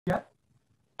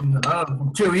No,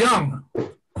 I'm too young.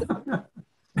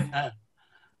 But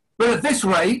at this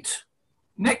rate,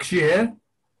 next year,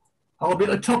 I'll be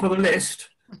at the top of the list,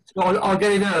 so I'll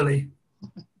get in early.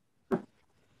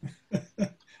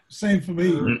 Same for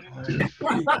me.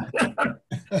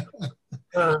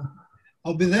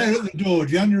 I'll be there at the door,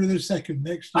 January the 2nd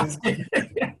next year.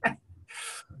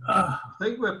 I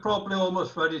think we're probably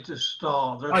almost ready to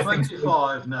start. There are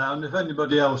 25 now, and if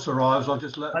anybody else arrives, I'll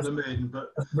just let them in.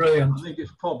 But brilliant. I think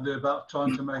it's probably about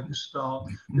time to make a start.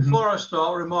 Before I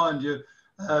start, remind you,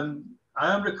 I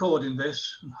am recording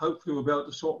this, and hopefully we'll be able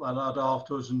to sort that out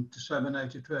afterwards and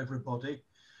disseminate it to everybody.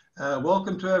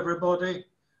 Welcome to everybody.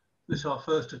 This is our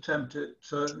first attempt at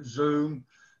Zoom.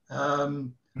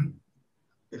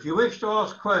 If you wish to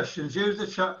ask questions, use the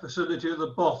chat facility at the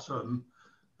bottom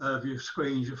of your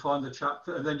screens. You'll find the chat,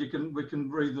 and then we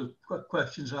can read the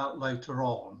questions out later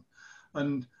on.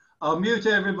 And I'll mute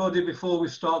everybody before we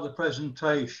start the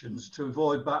presentations to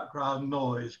avoid background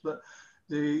noise, but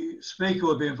the speaker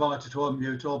will be invited to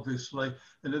unmute, obviously,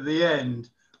 and at the end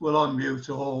we'll unmute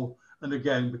all, and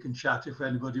again we can chat if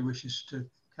anybody wishes to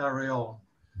carry on.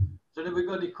 Has anybody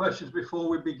got any questions before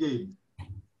we begin?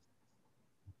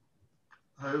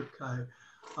 Okay.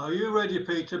 Are you ready,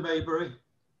 Peter Maybury?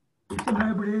 Peter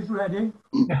Maybury is ready.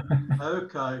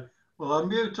 Okay. Well, I'll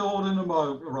mute all in a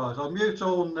moment. Right, I'll mute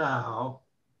all now.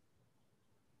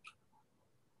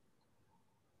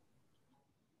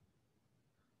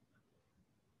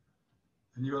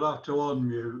 And you'll have to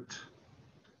unmute.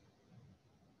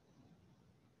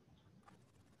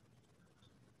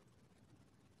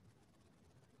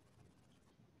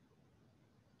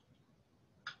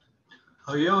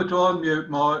 Are you able to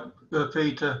unmute,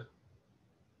 Peter?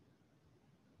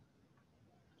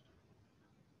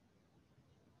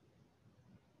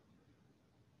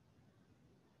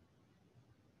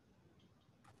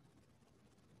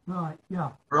 Right,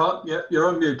 yeah. Right, yeah,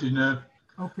 you're unmuted now.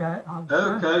 Okay.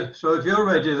 Okay, so if you're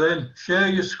ready then, share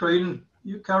your screen,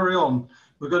 you carry on.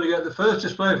 We're going to get the first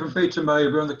display from Peter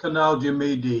Maybury on the Canal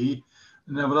Midi,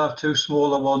 and then we'll have two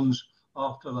smaller ones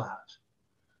after that.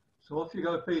 So off you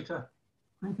go, Peter.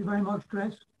 Thank you very much,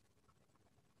 Chris.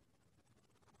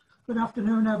 Good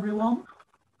afternoon, everyone.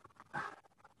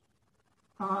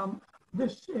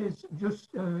 This is just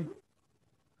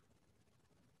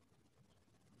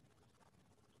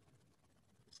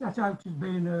set out as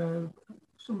being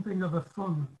something of a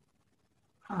fun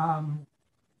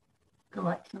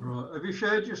collection. Right. Have you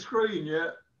shared your screen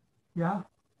yet? Yeah.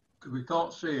 Because we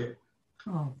can't see it.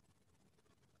 Oh.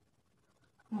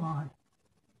 Why?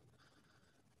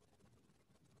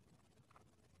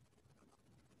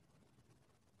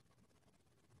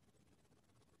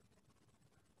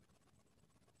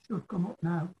 Should come up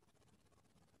now.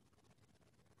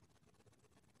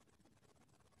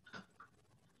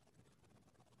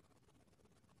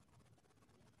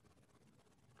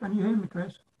 Can you hear me,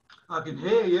 Chris? I can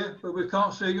hear you, but we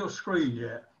can't see your screen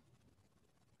yet.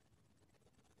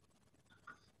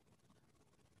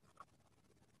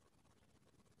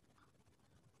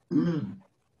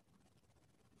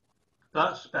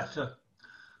 That's better.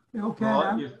 You okay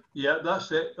right, now? Yeah,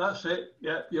 that's it. That's it.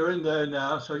 Yeah, you're in there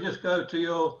now. So just go to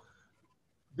your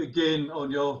begin on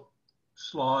your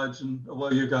slides and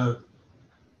away you go.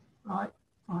 Right,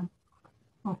 fine.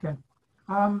 Okay.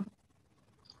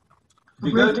 If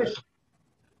you go to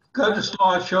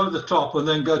slideshow at the top and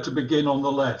then go to begin on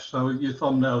the left, so your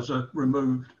thumbnails are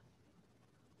removed.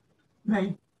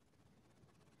 Me?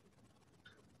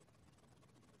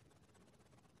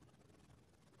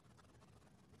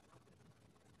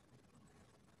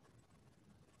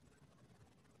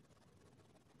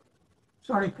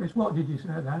 Sorry, Chris, what did you say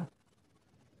there?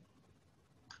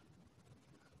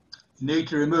 You need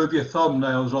to remove your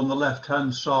thumbnails on the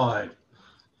left-hand side.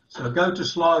 So go to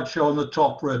slideshow on the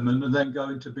top ribbon and then go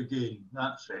into begin.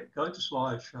 That's it. Go to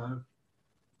slideshow.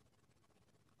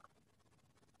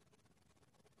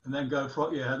 And then go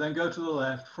from, then go to the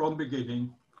left from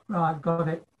beginning. Right, got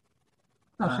it.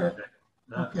 That's it.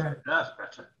 That's okay. It. That's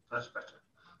better. That's better.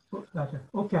 Much better.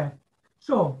 Okay.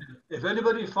 So, if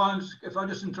anybody finds, if I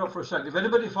just interrupt for a second, if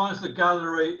anybody finds the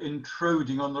gallery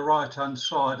intruding on the right-hand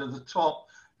side of the top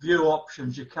view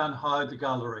options, you can hide the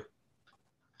gallery.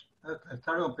 Okay,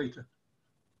 carry on, Peter.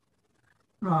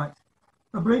 Right.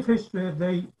 A brief history of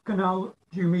the Canal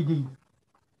Midi.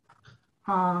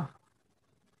 In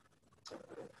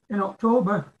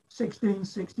October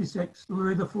 1666,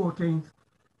 Louis XIV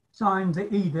signed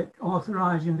the edict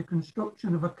authorizing the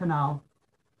construction of a canal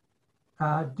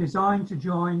designed to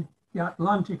join the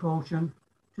Atlantic Ocean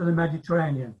to the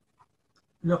Mediterranean,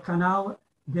 le Canal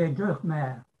des Deux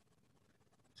Mers.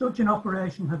 Such an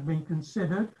operation had been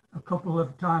considered a couple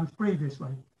of times previously,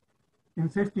 in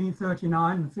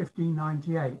 1539 and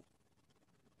 1598,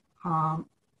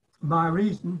 by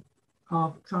reason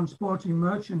of transporting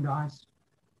merchandise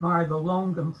via the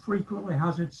long and frequently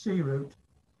hazardous sea route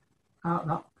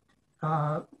that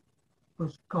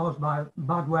was caused by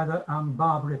bad weather and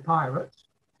Barbary pirates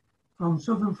from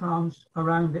southern France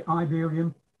around the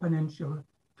Iberian Peninsula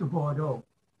to Bordeaux.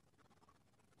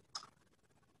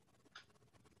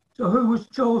 So who was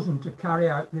chosen to carry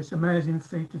out this amazing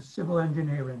feat of civil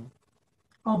engineering?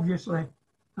 Obviously,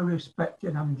 a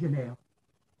respected engineer.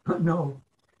 But no,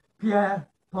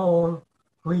 Pierre-Paul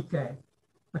Riquet,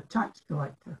 a tax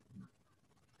collector,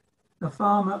 the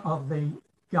farmer of the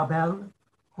gabelle,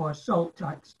 or salt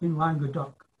tax in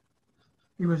Languedoc.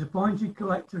 He was appointed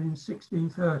collector in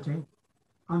 1630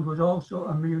 and was also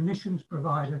a munitions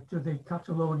provider to the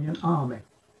Catalonian army.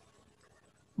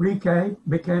 Riquet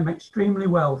became extremely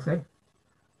wealthy,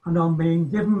 and on being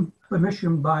given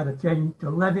permission by the king to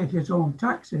levy his own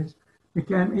taxes,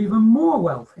 became even more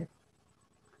wealthy.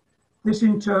 This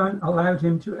in turn allowed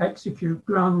him to execute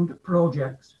grand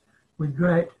projects with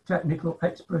great technical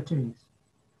expertise.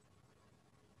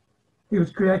 He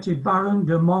was created Baron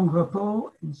de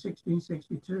Montrepeau in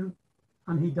 1662,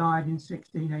 and he died in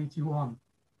 1681,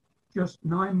 just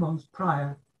 9 months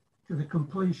prior to the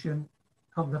completion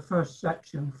of the first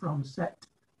section from Sète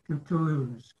to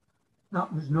Toulouse.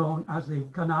 That was known as the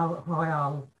Canal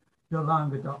Royal de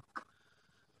Languedoc.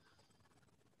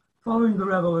 Following the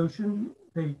revolution,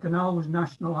 the canal was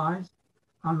nationalised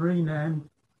and renamed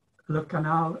Le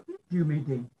Canal du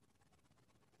Midi.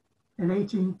 In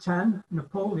 1810,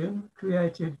 Napoleon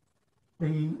created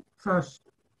the first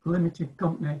limited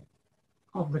company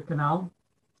of the canal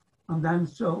and then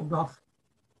sold off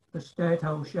the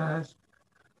state-held shares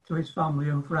to his family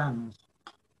and friends.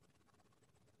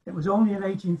 It was only in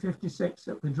 1856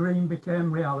 that the dream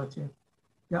became reality.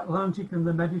 The Atlantic and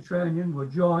the Mediterranean were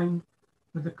joined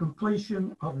with the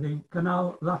completion of the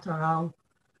Canal Latéral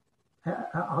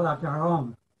à la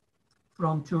Garonne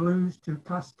from Toulouse to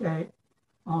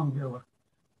Castets-en-Dure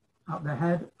at the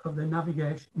head of the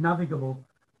navigable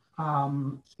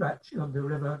stretch of the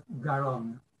river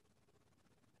Garonne.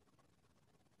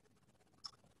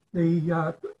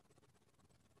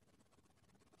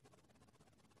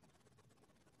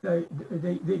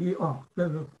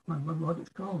 What it's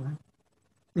called then.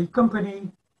 The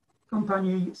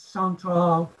Compagnie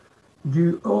Centrale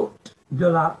du Haut de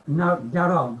la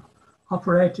Garonne,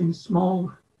 operating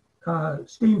small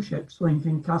steamships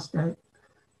linking Castet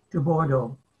to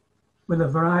Bordeaux, with a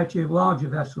variety of larger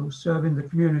vessels serving the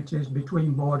communities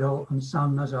between Bordeaux and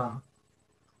Saint-Nazaire.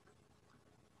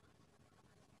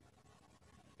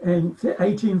 In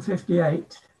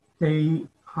 1858, the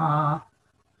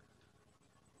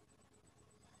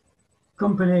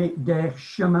Compagnie des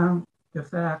Chemins de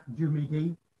Fer du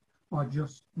Midi, or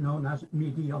just known as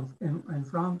Midi in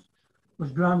France,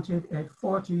 was granted a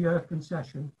 40-year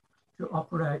concession to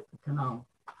operate the canal.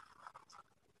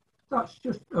 That's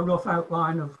just a rough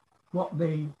outline of what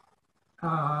the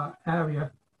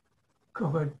area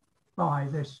covered by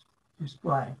this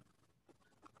display.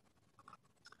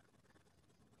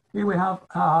 Here we have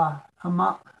a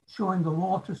map showing the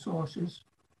water sources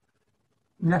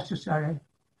necessary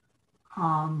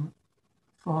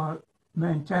for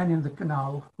maintaining the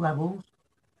canal levels,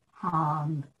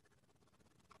 and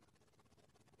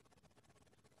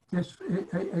this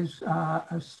is a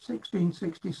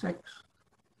 1666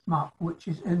 map which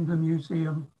is in the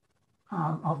museum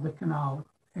of the canal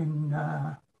in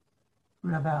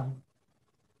Revel.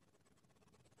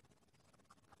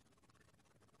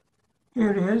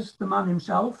 Here he is, the man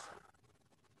himself,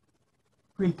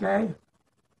 Riquet.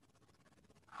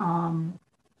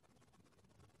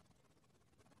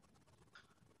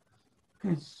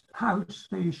 His house,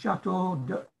 the Chateau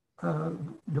de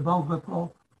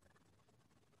Montrepeau,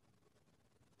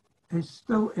 is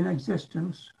still in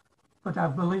existence, but I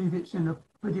believe it's in a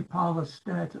pretty parlous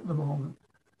state at the moment.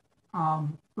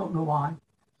 Don't know why,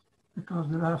 because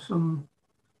there are some,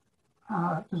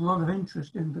 there's a lot of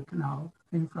interest in the canal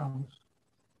in France.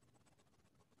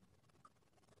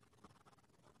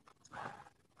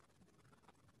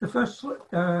 The first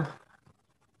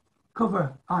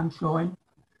cover I'm showing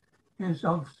is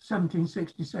of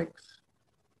 1766,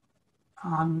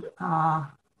 and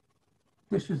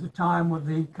this is the time of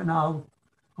the Canal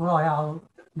Royal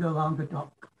de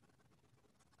Languedoc.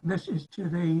 This is to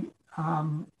the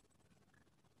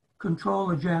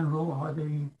Controller General, or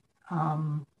the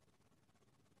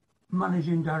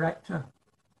Managing Director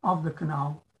of the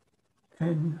canal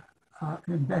in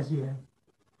Bersier.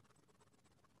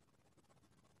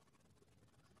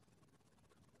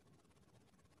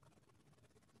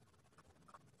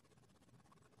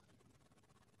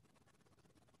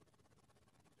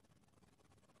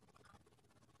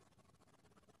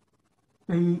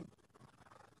 The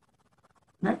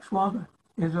next one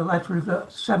is a letter of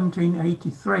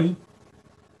 1783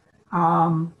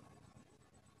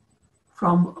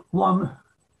 from one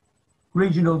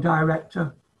regional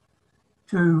director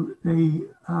to the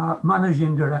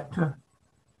managing director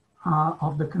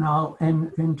of the canal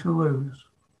in Toulouse.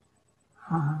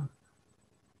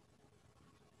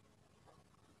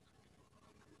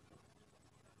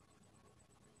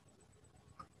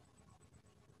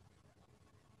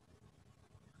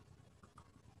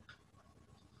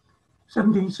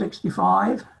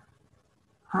 (1765),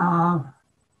 a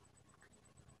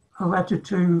letter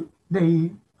to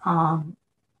the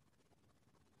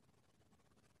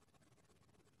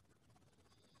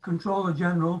Controller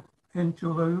General in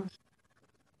Toulouse,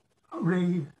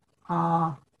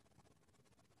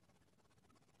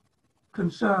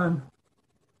 concern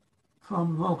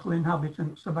from local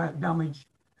inhabitants about damage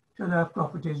to their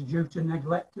properties due to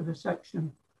neglect of a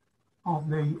section of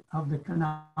the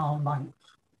canal banks.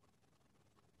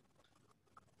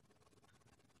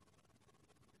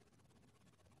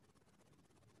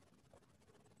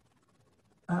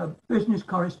 Business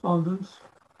correspondence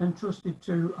entrusted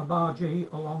to a bargee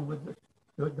along with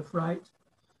the freight.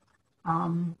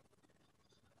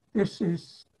 This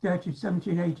is dated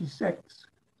 1786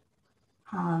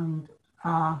 and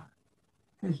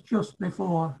is just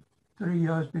before, 3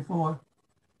 years before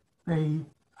the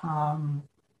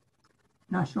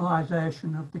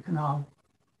nationalisation of the canal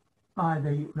by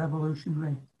the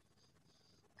Revolutionary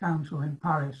Council in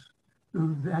Paris,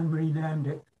 who then renamed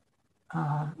it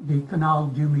the Canal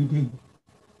du Midi.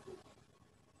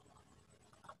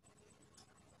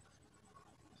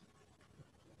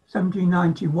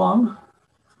 (1791),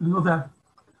 another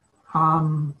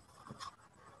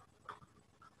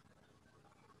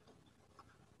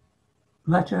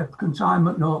letter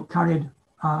consignment note carried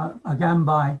again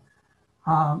by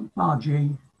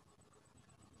bargee.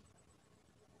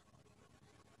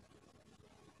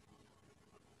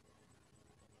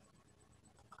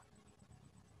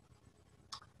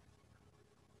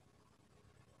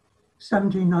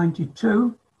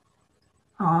 (1792),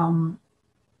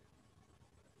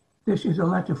 this is a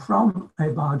letter from a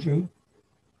bargee,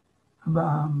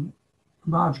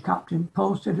 barge captain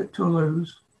posted at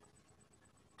Toulouse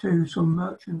to some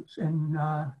merchants in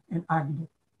Agde,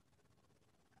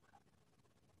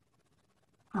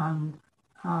 and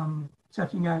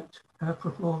setting out a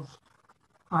proposed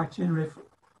itinerary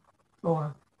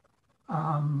for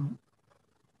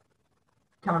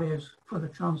carriers for the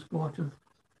transport of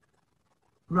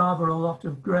rather a lot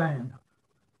of grain.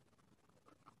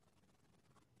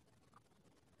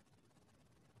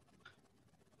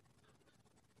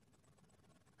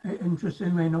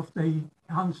 Interestingly enough, the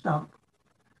hand stamp,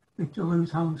 the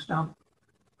Toulouse hand stamp,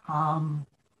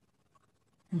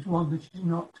 is one that is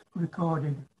not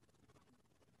recorded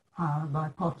by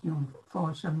Pottium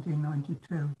for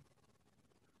 1792.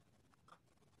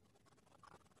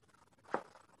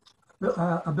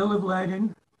 A bill of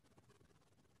lading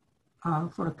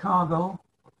for a cargo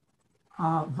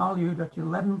valued at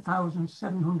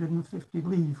 11,750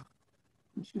 livres,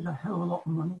 which is a hell of a lot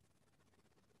of money,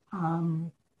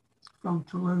 from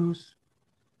Toulouse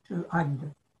to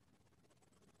Agde.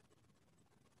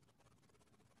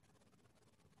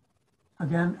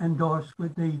 Again, endorsed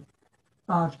with the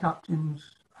barge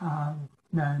captain's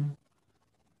name.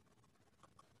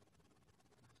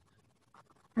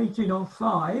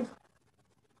 1805,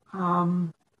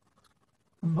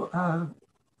 a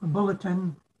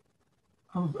bulletin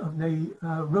of the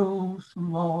rules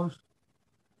and laws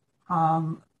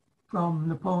from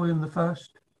Napoleon I,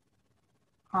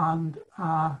 and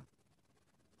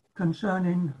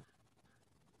concerning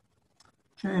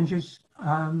changes,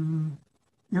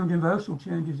 universal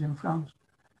changes in France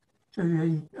to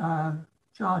the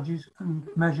charges and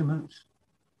measurements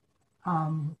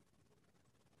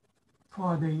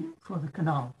for the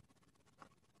canal.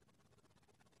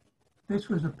 This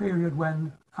was a period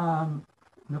when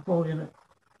Napoleon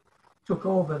took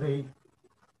over the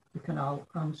canal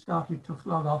and started to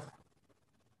flog off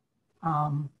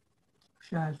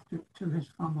shares to his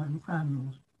family and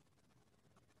friends.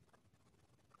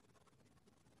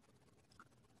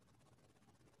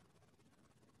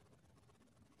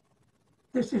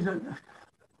 This is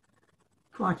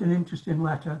quite an interesting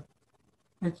letter.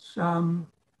 It's from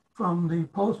the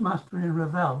postmaster in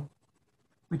Revel,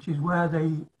 which is where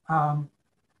the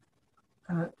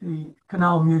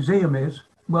Canal Museum is,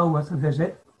 well worth a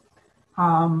visit,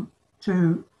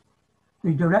 to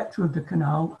the director of the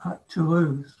canal at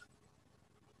Toulouse,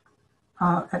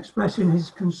 expressing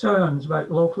his concerns about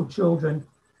local children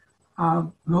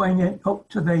going up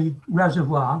to the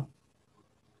reservoir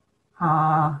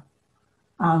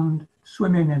and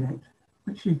swimming in it,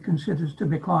 which he considers to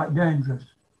be quite dangerous.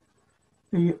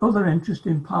 The other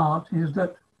interesting part is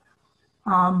that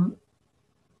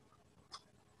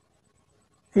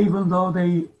even though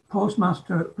the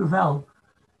postmaster at Revel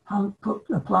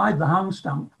applied the hand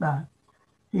stamp there,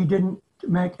 he didn't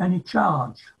make any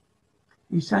charge.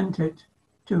 He sent it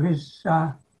to his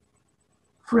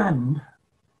friend,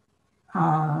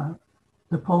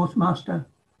 the postmaster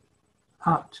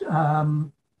at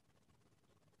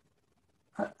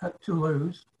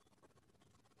Toulouse,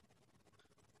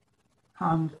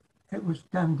 and it was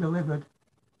then delivered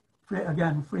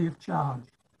free of charge.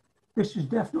 This is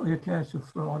definitely a case of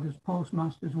fraud, as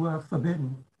postmasters were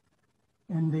forbidden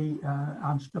in the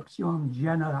Instruction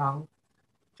Générale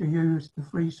to use the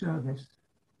free service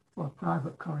for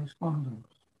private correspondence.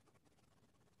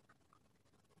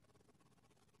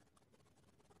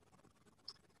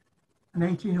 An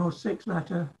 1806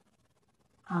 letter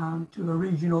to a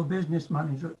regional business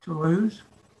manager at Toulouse.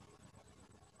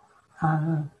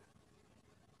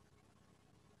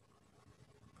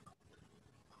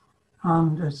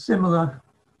 And a similar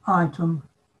item,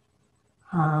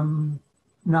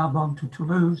 Narbonne to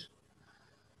Toulouse,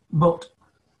 but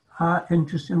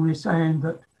interestingly saying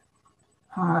that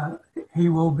he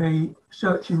will be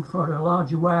searching for a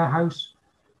larger warehouse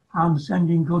and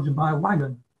sending goods by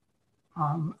wagon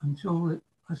until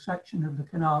a section of the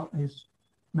canal is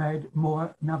made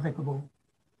more navigable.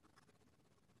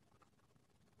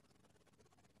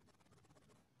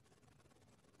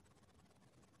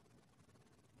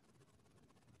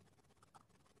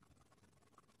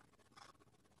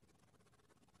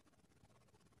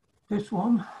 This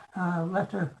one,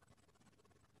 letter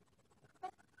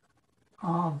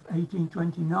of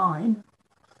 1829,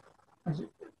 as it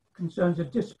concerns a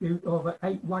dispute over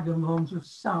 8 wagon loads of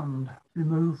sand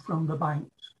removed from the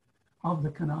banks of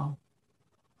the canal,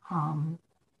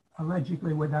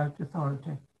 allegedly without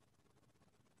authority.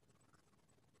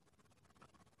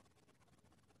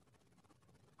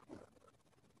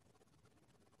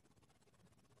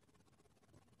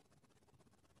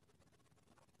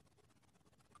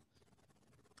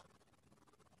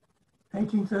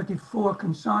 (1834)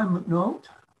 consignment note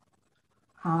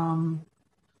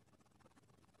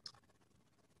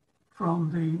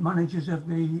from the managers of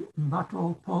the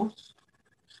Bateau Post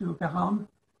sur Garonne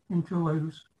in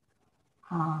Toulouse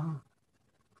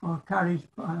for carriage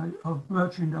of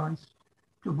merchandise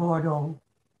to Bordeaux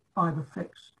by the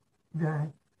fixed day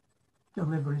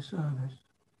delivery service.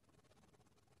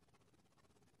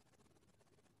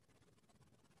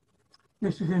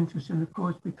 This is interesting, of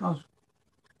course, because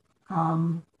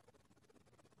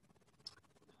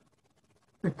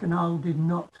the canal did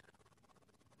not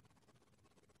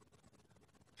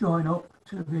join up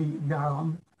to the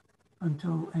Garonne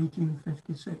until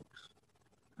 1856,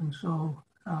 and so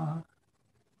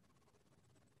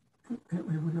it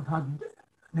would have had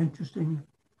an interesting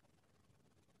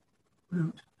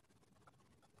route.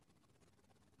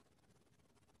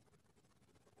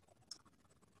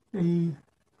 An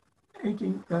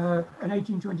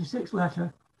 1826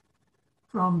 letter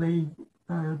from the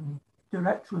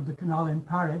director of the canal in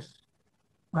Paris,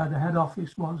 where the head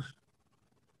office was,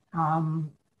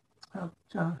 at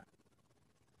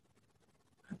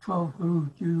 12 Rue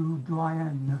du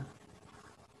Doyen.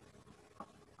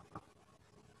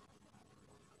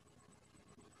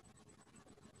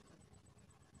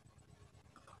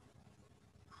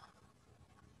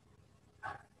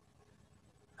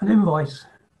 An invoice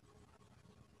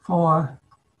for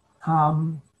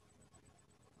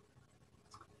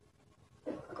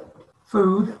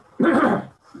food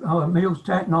or meals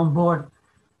taken on board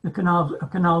the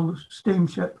canal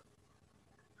steamship,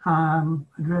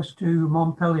 addressed to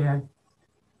Montpellier.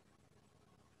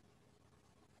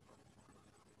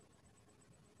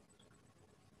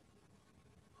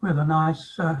 With a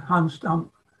nice hand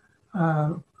stamp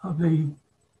of the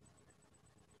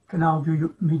Canal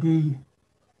du Midi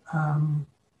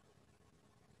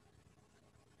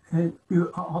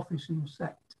office in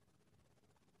Sect.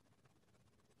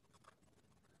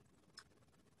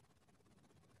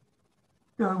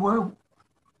 There were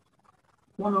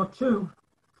 1 or 2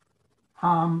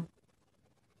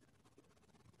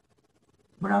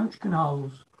 branch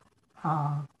canals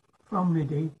from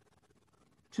Midi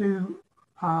to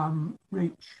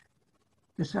reach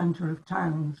the centre of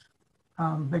towns,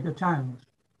 bigger towns.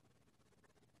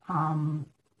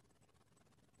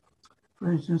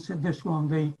 For instance, this one,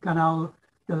 the Canal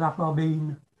de la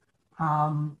Farbine,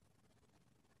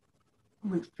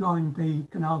 which joined the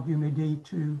Canal du Midi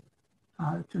to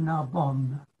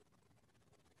Narbonne,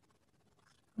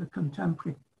 the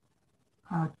contemporary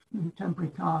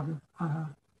temporary card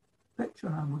picture,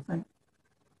 I would think.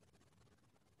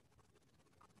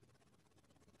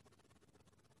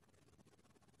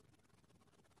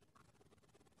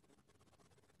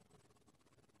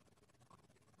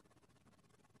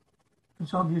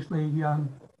 It's obviously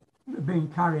being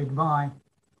carried by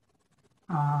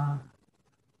a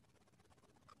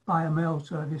mail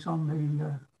service on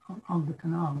the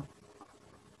canal.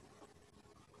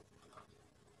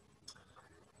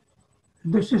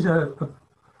 This is an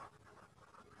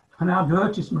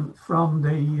advertisement from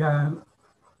a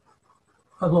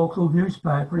local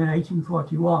newspaper in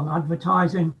 1841,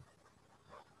 advertising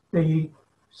the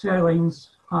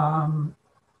sailings of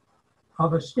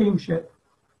a steamship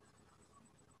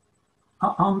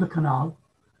on the canal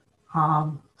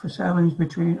for sailings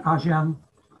between Agen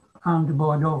and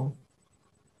Bordeaux.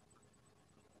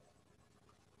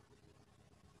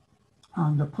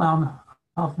 And the plan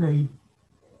of the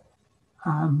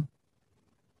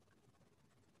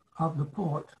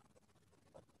port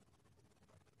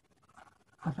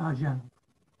at Agen.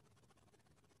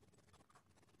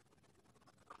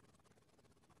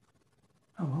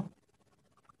 Hello.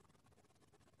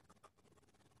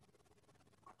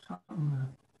 What's happening there?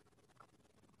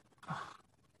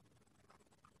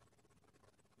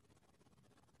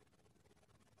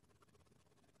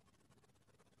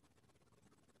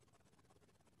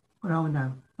 Where are we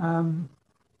now?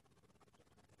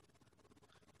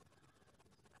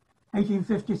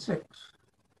 1856.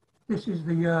 This is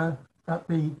the year that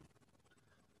the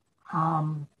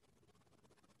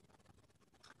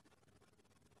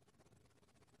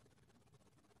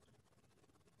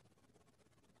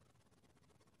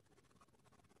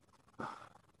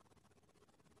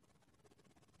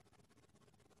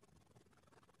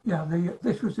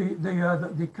this was the year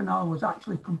that the canal was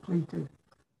actually completed.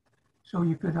 So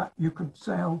you could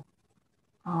sail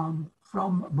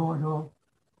from Bordeaux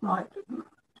right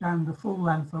down the full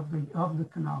length of the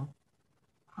canal,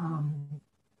 and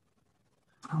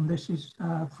this is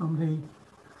from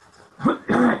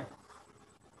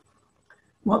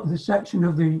the section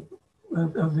of the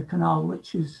canal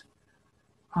which is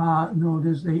known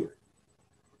as the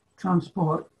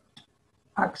transport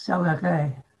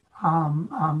accéléré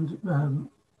and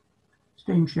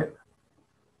steamship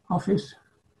office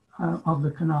of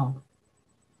the canal.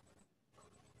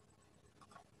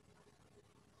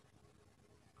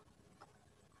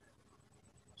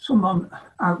 Someone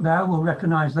out there will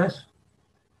recognise this.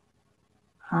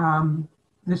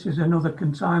 This is another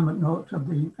consignment note of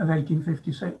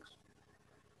 1856,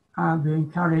 being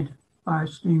carried by a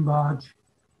steam barge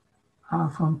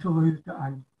from Toulouse to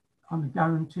Agde on a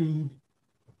guaranteed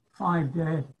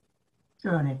 5-day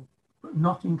journey, but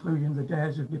not including the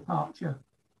days of departure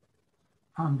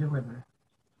and delivery.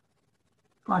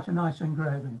 Quite a nice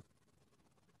engraving.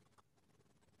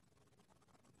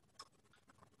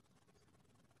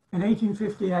 In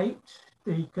 1858,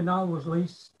 the canal was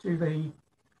leased to the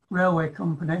railway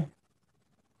company,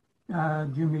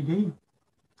 du Midi,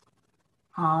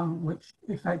 which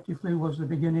effectively was the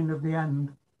beginning of the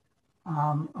end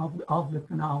of the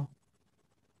canal,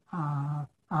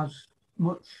 as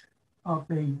much of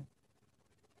the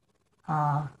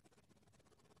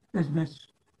business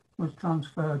was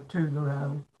transferred to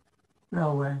the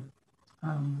railway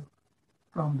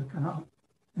from the canal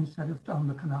instead of on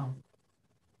the canal.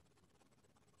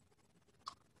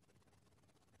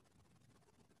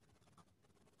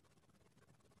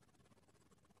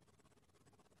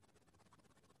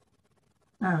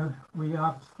 Now we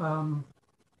have a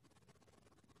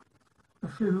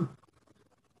few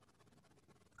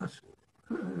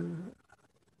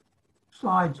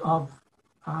slides of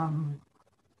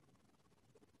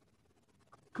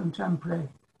contemporary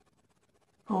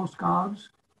postcards.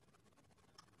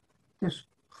 This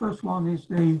first one is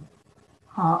the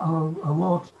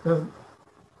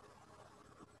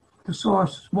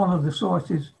source, one of the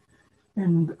sources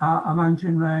in a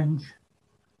mountain range,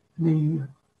 the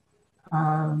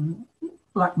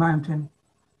Black Mountain.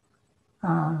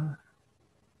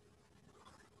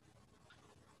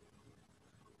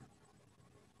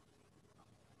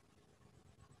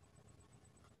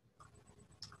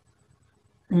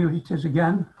 Here it is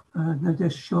again.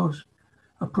 This shows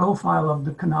a profile of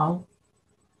the canal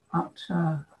at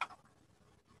the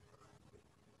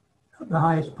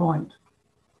highest point.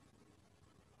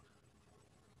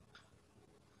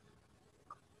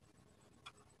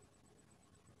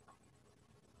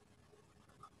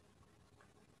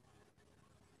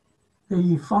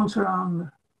 The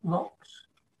Fontaran locks,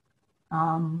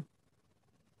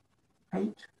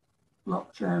 8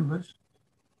 lock chambers,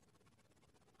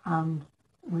 and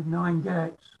with 9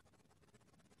 gates.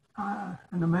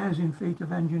 an amazing feat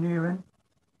of engineering.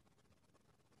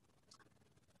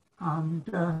 And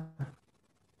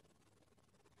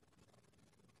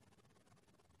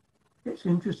it's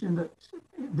interesting that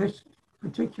this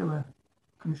particular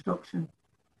construction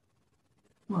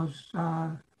was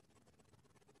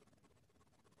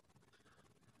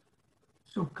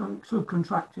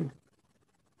subcontracted,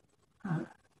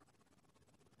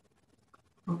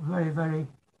 but very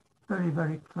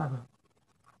clever.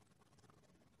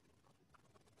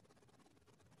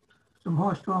 Some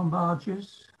horse-drawn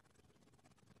barges.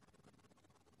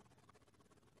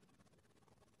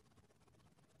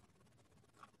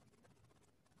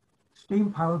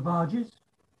 Steam-powered barges.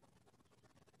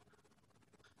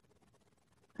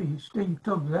 The steam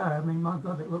tug there, I mean, my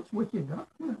God, it looks wicked, that.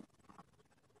 Yeah.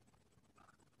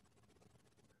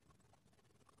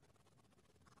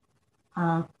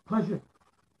 Pleasure.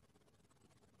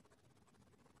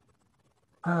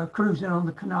 Cruising on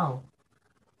the canal.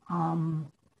 In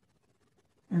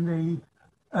the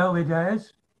early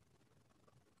days,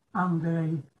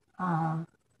 and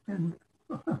in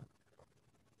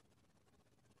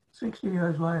 60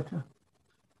 years later.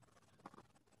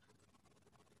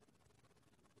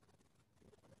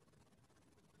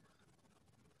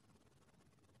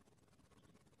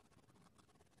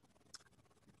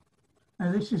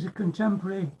 Now this is a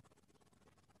contemporary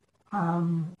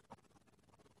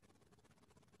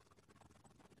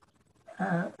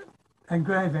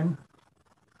engraving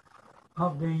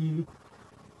of the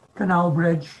Canal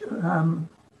Bridge,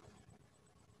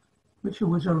 which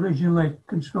was originally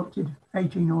constructed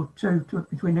 1802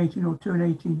 between 1802 and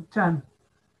 1810,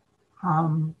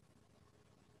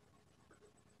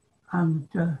 and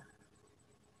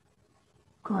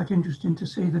quite interesting to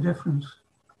see the difference.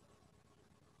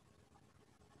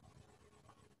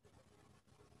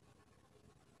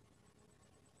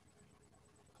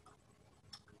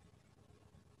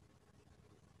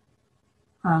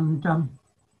 And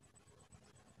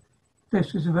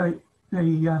this is an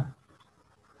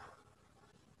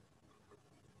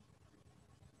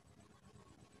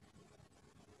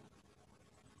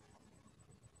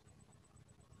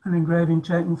engraving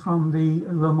taken from the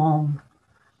Le Monde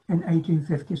in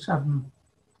 1857.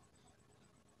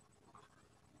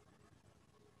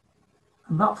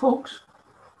 And that, folks,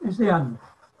 is the end.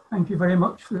 Thank you very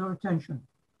much for your attention.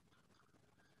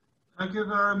 Thank you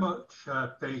very much,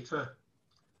 Peter.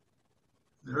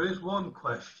 There is one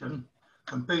question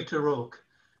from Peter Rook.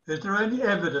 Is there any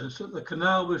evidence that the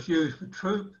canal was used for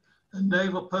troop and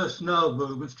naval personnel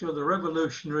movements during the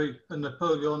Revolutionary and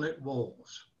Napoleonic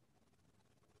Wars?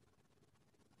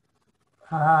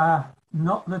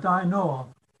 Not that I know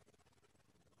of.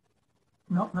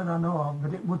 Not that I know of,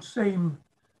 but it would seem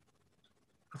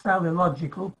a fairly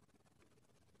logical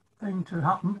thing to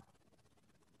happen.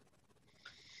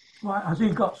 Right, has he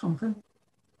got something?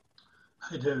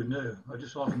 I don't know. I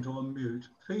just asked him to unmute.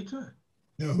 Peter?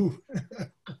 No.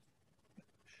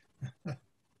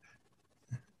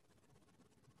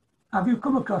 Have you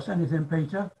come across anything,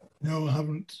 Peter? No, I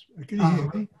haven't. Can you hear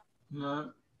me?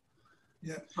 No.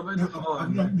 Yeah. No,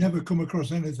 I've never come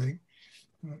across anything.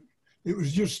 It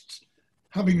was just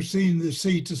having seen the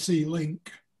sea-to-sea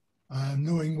link,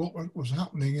 knowing what was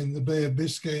happening in the Bay of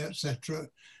Biscay, etc.,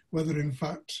 whether in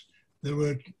fact there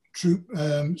were troop,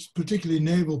 particularly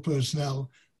naval personnel,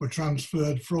 were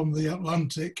transferred from the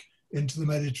Atlantic into the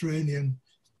Mediterranean.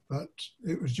 But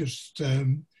it was just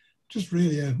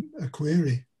really a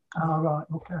query. Oh, right,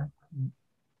 okay.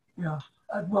 Yeah.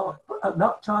 Well, at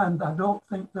that time, I don't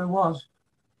think there was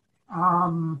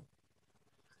 18,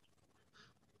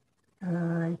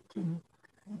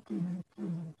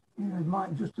 it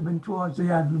might just have been towards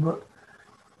the end, but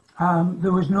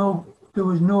there was no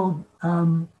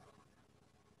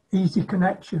easy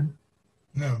connection.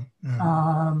 No.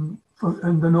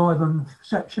 In the northern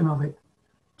section of it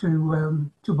to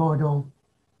Bordeaux.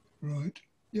 Right.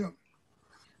 Yeah.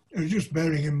 It was just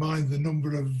bearing in mind the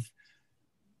number of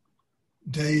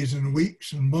days and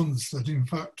weeks and months that, in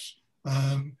fact,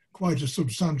 quite a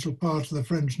substantial part of the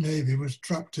French Navy was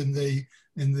trapped in the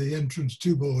entrance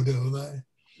to Bordeaux there.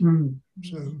 Mm.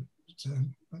 So,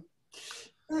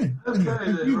 okay,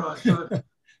 then, right. So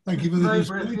thank you for the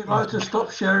Maybury, if you'd like to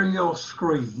stop sharing your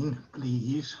screen,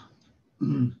 please.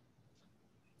 And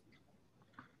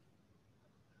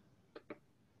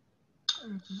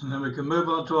then we can move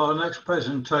on to our next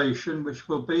presentation, which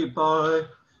will be by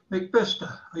Mick Bister.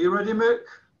 Are you ready, Mick?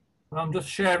 I'm just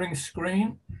sharing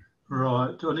screen.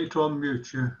 Right. Do I need to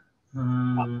unmute you?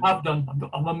 I've done.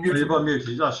 I'm unmuted. You've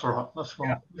unmuted. That's all right. That's fine.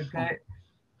 Yeah, okay.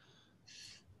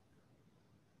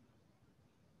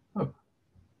 Oh,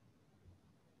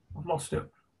 I've lost it.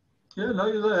 Yeah, no,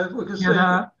 you're there. We can see.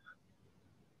 Yeah,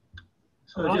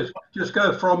 So just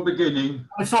go from beginning.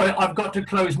 I'm sorry, I've got to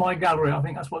close my gallery. I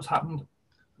think that's what's happened.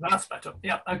 That's better.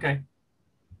 Yeah, okay.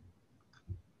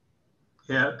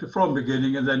 Yeah, from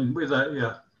beginning, and then with that,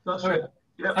 yeah. That's Okay. it.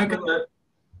 Yeah, Okay.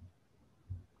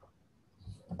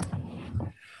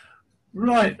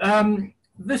 Right.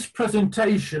 This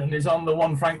presentation is on the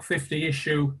 1 franc 50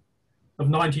 issue of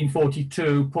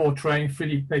 1942, portraying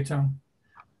Philippe Pétain,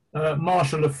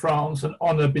 Marshal of France, an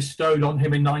honour bestowed on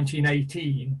him in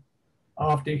 1918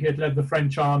 after he had led the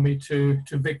French army to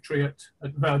victory at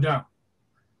Verdun.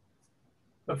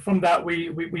 But from that,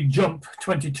 we jump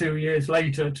 22 years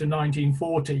later to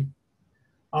 1940,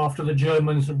 after the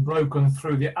Germans had broken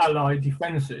through the Allied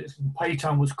defences, and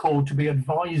Pétain was called to be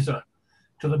advisor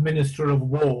to the Minister of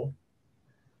War.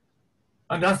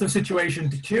 And as the situation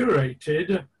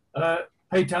deteriorated,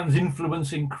 Pétain's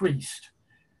influence increased.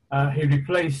 He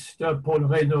replaced Paul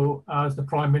Reynaud as the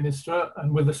Prime Minister,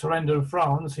 and with the surrender of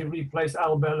France, he replaced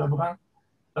Albert Lebrun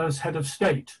as head of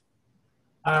state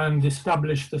and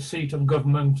established the seat of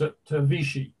government at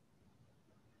Vichy.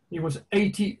 He was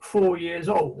 84 years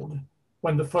old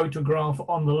when the photograph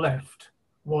on the left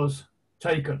was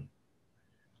taken.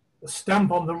 The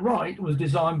stamp on the right was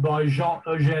designed by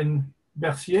Jean-Eugène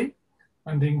Bersier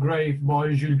and engraved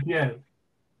by Jules Piel.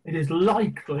 It is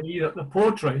likely that the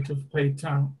portrait of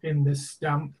Pétain in this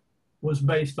stamp was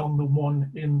based on the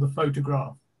one in the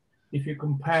photograph. If you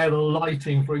compare the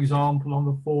lighting, for example, on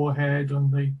the forehead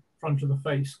and the front of the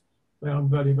face, they are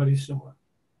very, very similar.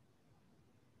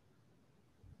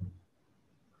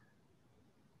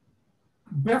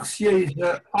 Bersier's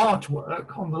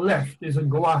artwork on the left is a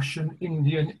gouache and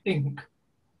Indian ink,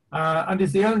 and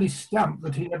is the only stamp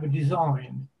that he ever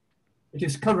designed. It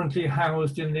is currently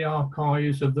housed in the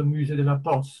archives of the Musée de la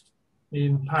Poste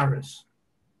in Paris.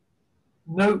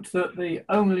 Note that the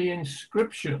only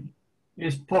inscription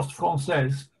is Poste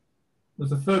Française, as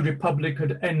the Third Republic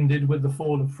had ended with the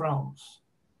fall of France.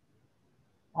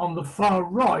 On the far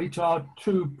right are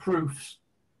two proofs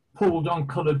pulled on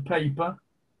coloured paper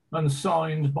and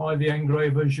signed by the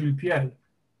engraver Jules Piel.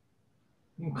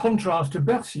 In contrast to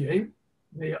Bersier,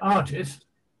 the artist,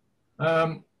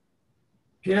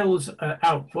 Piel's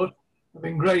output of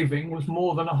engraving was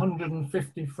more than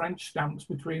 150 French stamps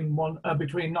between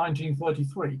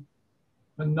 1933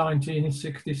 and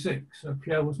 1966. So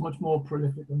Piel was much more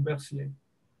prolific than Bersier.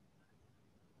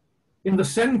 In the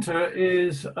centre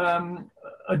is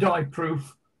a die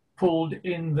proof pulled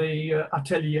in the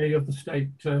atelier of the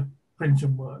State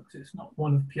Printing Works. It's not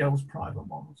one of Piel's private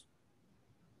ones.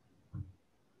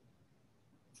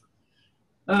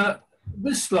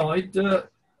 This slide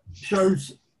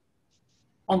shows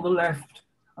on the left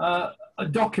a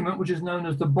document which is known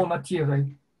as the Bon à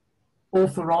tirer,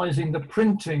 authorising the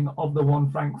printing of the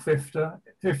 1 franc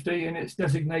 50 in its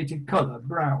designated colour,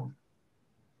 brown.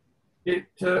 It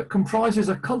comprises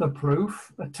a colour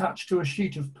proof attached to a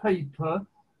sheet of paper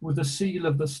with the seal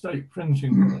of the State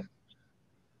Printing Works.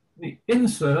 The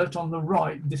insert on the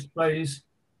right displays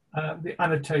the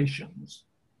annotations.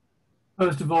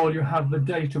 First of all, you have the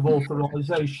date of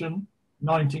authorisation,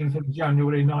 19th of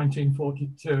January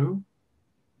 1942.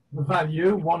 The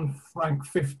value, 1 franc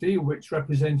 50, which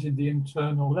represented the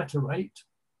internal letter rate.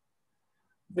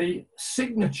 The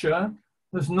signature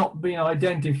has not been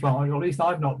identified, or at least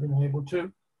I've not been able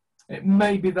to. It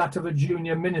may be that of a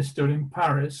junior minister in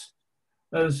Paris,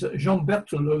 as Jean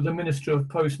Berthelot, the Minister of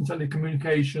Post and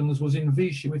Telecommunications, was in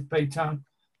Vichy with Pétain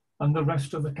and the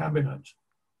rest of the cabinet.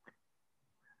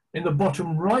 In the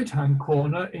bottom right-hand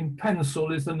corner, in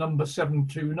pencil, is the number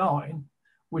 729,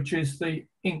 which is the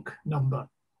ink number.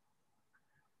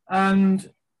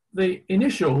 And the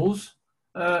initials,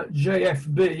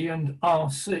 JFB and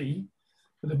RC,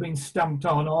 that have been stamped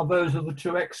on are those of the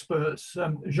two experts,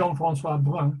 Jean-François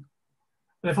Brun.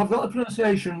 And if I've got the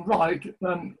pronunciation right,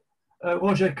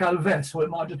 Roger Calves, or it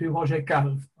might just be Roger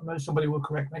Calve, I know somebody will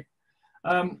correct me.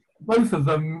 Both of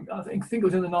them, I think it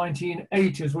was in the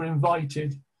 1980s, were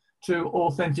invited to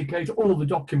authenticate all the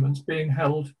documents being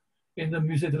held in the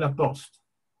Musée de la Poste.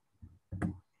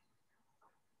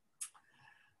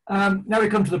 Now we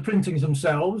come to the printings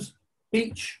themselves.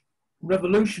 Each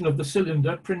revolution of the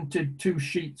cylinder printed 2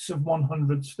 sheets of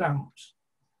 100 stamps.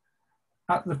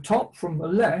 At the top from the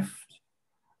left,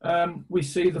 we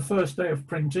see the first day of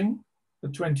printing, the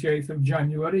 28th of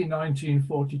January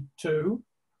 1942.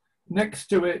 Next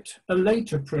to it, a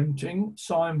later printing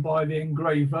signed by the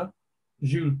engraver,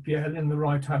 Jules Piel, in the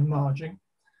right-hand margin.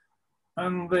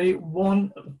 And the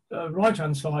one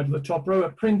right-hand side of the top row, a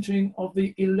printing of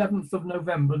the 11th of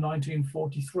November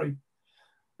 1943.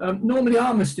 Normally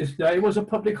Armistice Day was a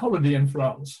public holiday in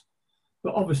France,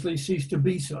 but obviously ceased to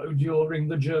be so during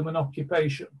the German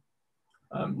occupation.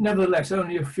 Nevertheless,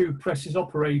 only a few presses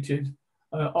operated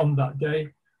on that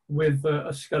day with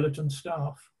a skeleton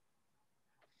staff.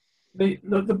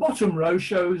 The bottom row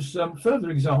shows further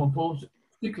examples,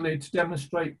 particularly to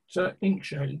demonstrate ink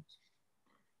shades,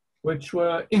 which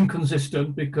were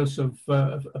inconsistent because of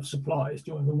supplies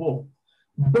during the war.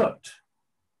 But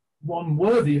one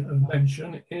worthy of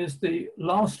mention is the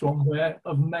last one there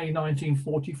of May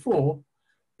 1944,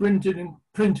 printed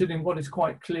in what is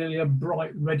quite clearly a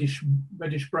bright reddish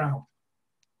brown.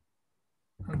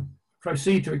 I'll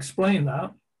proceed to explain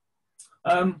that,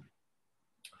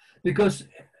 because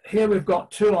here we've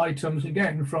got two items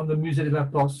again from the Musée de la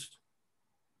Poste.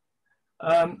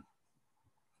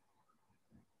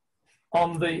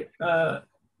 On the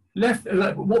left,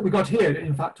 what we got here,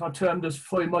 in fact, are termed as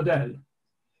feuille modèle.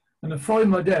 And a feuille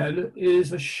modèle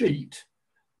is a sheet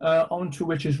onto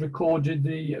which is recorded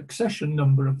the accession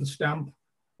number of the stamp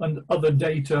and other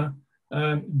data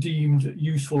deemed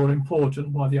useful or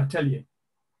important by the atelier.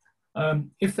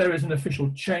 If there is an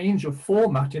official change of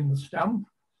format in the stamp,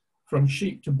 from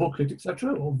sheet to booklet,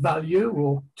 etc., or value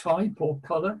or type or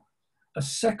color, a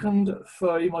second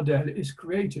feuille modèle is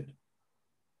created.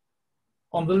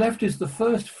 On the left is the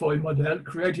first feuille modèle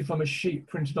created from a sheet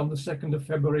printed on the 2nd of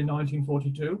February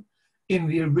 1942 in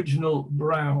the original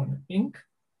brown ink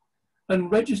and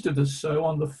registered as so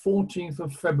on the 14th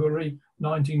of February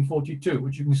 1942,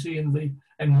 which you can see in the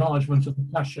enlargement of the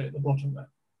cachet at the bottom there.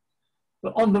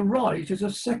 But on the right is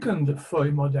a second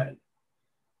feuille modèle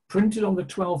printed on the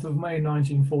 12th of May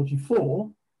 1944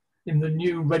 in the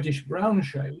new reddish brown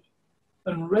shade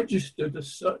and registered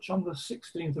as such on the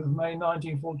 16th of May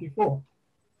 1944.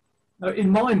 Now, in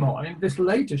my mind, this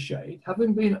later shade,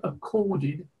 having been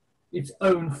accorded its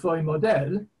own feuille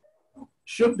modèle,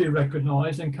 should be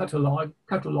recognised and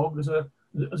catalogued as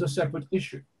a separate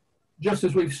issue, just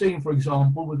as we've seen, for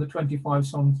example, with the 25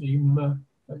 centime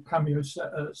cameo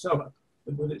sewer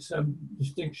with its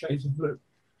distinct shades of blue.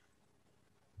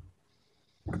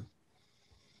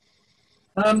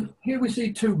 Here we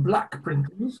see two black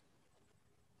printings.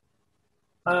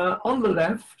 On the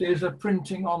left is a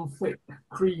printing on thick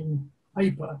cream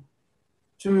paper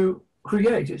to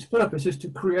create, its purpose is to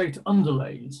create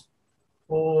underlays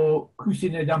or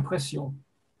coussines d'impression.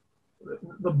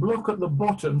 The block at the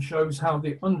bottom shows how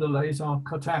the underlays are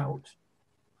cut out.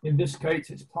 In this case,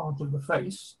 it's part of the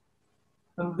face.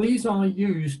 And these are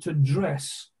used to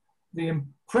dress the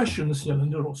impression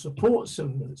cylinder or support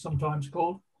cylinder, it's sometimes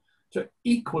called, to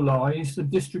equalize the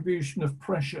distribution of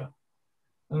pressure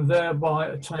and thereby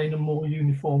attain a more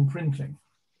uniform printing.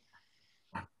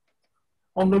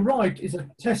 On the right is a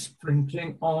test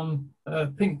printing on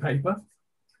pink paper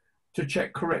to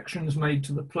check corrections made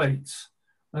to the plates.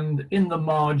 And in the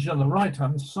margin on the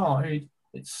right-hand side,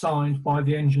 it's signed by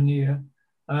the engineer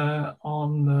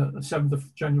on the 7th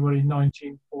of January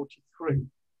 1943.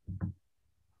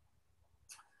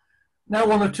 Now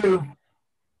one or two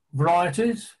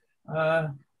varieties.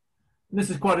 This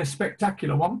is quite a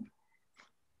spectacular one.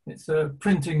 It's a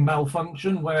printing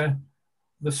malfunction where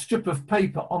the strip of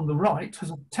paper on the right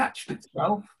has attached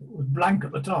itself, it was blank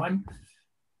at the time,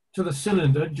 to the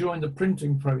cylinder during the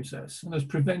printing process and has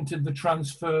prevented the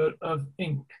transfer of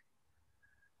ink.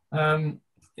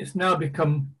 It's now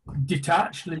become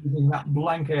detached, leaving that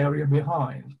blank area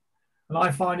behind. And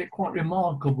I find it quite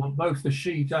remarkable that both the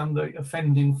sheet and the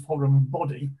offending foreign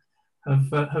body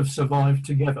have survived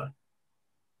together.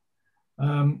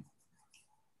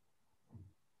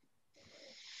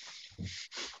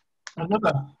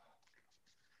 Another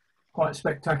quite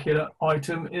spectacular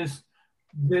item is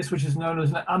this, which is known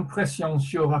as an impression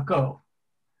sur raccord.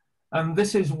 And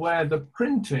this is where the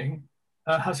printing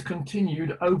has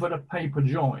continued over a paper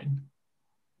join.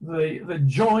 The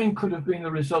join could have been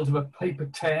the result of a paper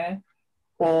tear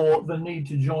or the need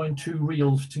to join two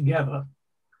reels together.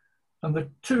 And the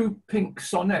two pink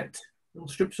sonnet, little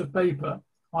strips of paper,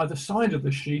 either side of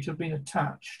the sheet have been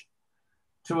attached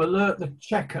to alert the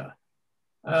checker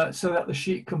so that the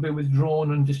sheet can be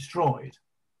withdrawn and destroyed.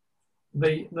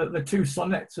 The two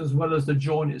sonnets, as well as the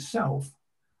join itself,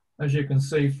 as you can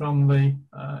see from the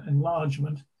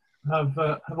enlargement, have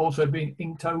also been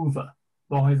inked over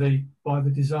by the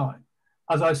design.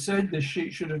 As I said, this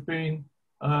sheet should have been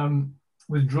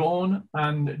withdrawn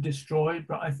and destroyed,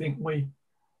 but I think we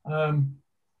can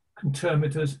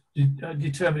determine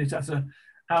it as a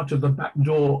out of the back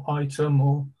door item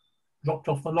or dropped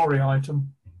off the lorry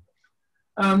item.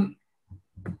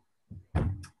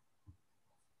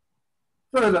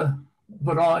 Further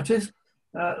varieties.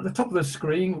 At the top of the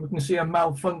screen, we can see a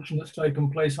malfunction that's taken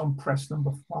place on press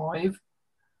number 5.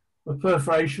 The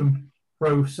perforation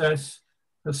process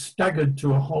has staggered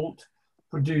to a halt,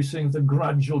 producing the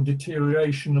gradual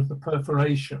deterioration of the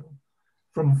perforation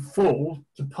from full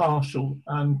to partial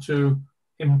and to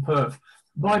imperf.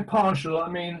 By partial, I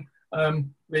mean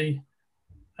there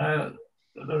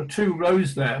are two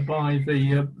rows there by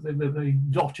the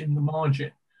dot in the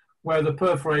margin, where the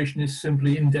perforation is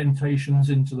simply indentations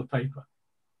into the paper.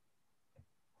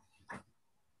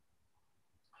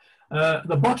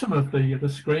 The bottom of the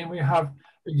screen, we have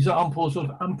examples of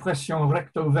impression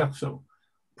recto verso,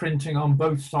 printing on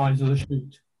both sides of the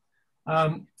sheet.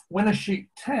 When a sheet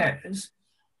tears,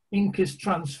 ink is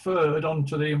transferred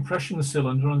onto the impression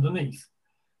cylinder underneath,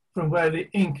 from where the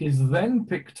ink is then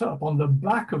picked up on the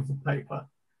back of the paper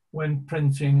when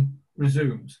printing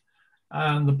resumes.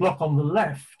 And the block on the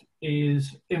left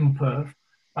is imperf,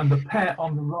 and the pair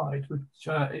on the right, which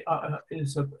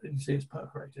is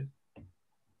perforated.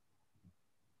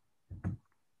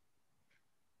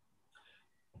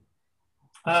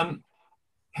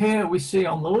 Here we see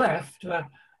on the left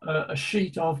a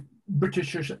sheet of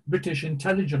British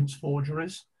intelligence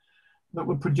forgeries that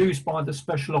were produced by the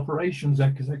Special Operations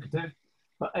Executive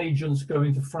for agents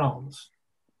going to France.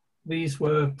 These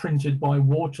were printed by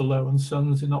Waterloo and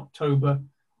Sons in October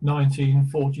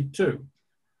 1942,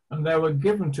 and they were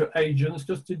given to agents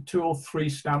just in 2 or 3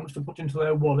 stamps to put into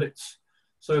their wallets,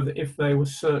 so that if they were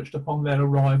searched upon their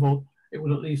arrival, it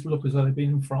would at least look as though they'd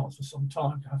been in France for some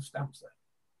time to have stamps there.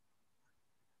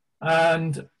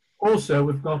 And also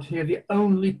we've got here the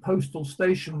only postal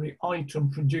stationery item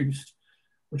produced,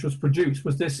 which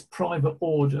was this private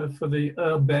order for the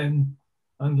Urbaine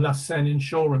and La Seine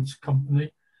Insurance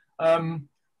Company. There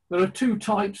are 2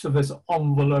 types of this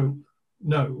envelope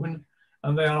known,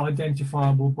 and they are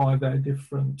identifiable by their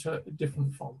different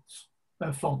fonts.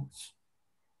 There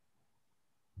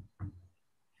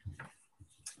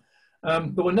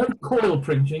were no coil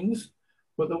printings,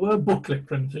 but there were booklet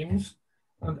printings.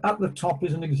 And at the top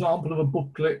is an example of a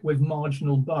booklet with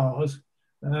marginal bars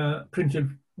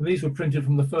printed. These were printed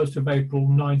from the 1st of April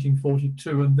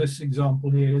 1942, and this example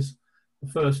here is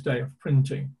the first day of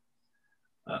printing.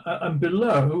 And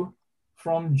below,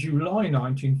 from July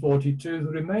 1942,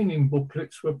 the remaining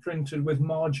booklets were printed with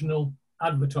marginal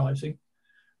advertising,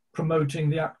 promoting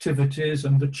the activities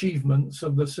and achievements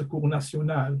of the Secours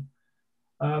National.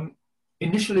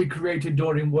 Initially created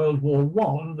during World War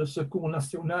I, the Secours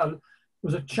National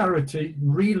was a charity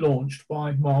relaunched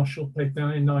by Marshal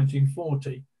Pétain in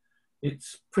 1940,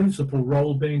 its principal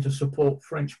role being to support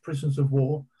French prisoners of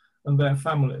war and their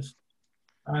families.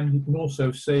 And you can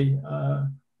also see a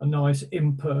nice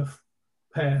imperf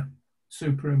pair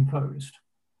superimposed.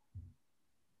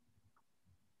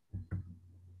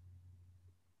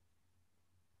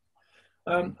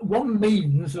 One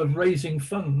means of raising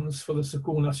funds for the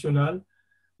Secours National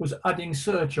was adding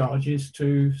surcharges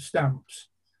to stamps.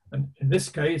 And in this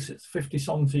case, it's 50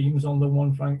 centimes on the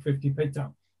 1 franc 50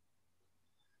 Pétain.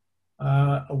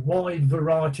 A wide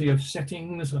variety of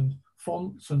settings and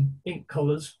fonts and ink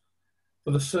colours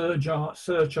for the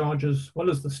surcharge as well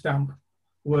as the stamp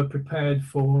were prepared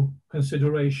for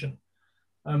consideration.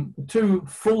 The 2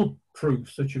 full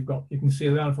proofs that you've got, you can see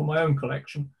there from my own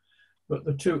collection, but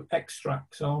the 2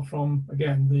 extracts are from,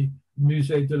 again, the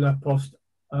Musée de la Poste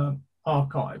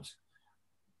archives.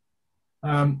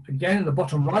 Again, in the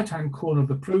bottom right-hand corner of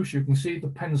the proofs, you can see the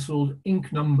penciled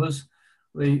ink numbers,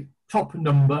 the top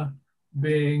number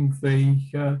being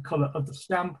the colour of the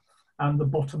stamp and the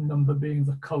bottom number being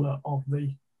the colour of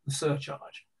the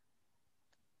surcharge.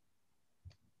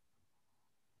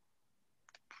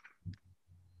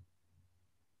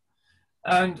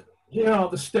 And here are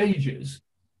the stages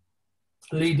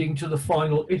leading to the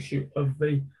final issue of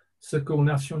the Secours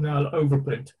National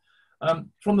overprint.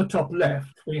 From the top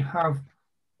left, we have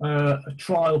a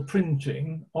trial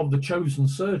printing of the chosen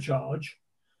surcharge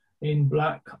in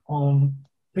black on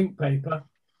pink paper,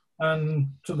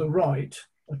 and to the right,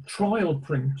 a trial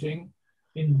printing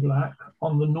in black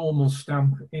on the normal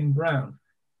stamp in brown.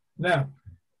 Now,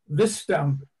 this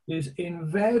stamp is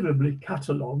invariably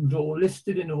catalogued or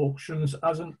listed in auctions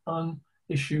as an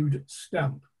unissued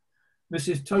stamp. This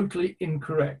is totally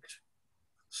incorrect.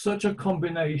 Such a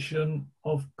combination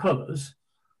of colours,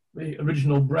 the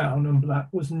original brown and black,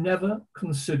 was never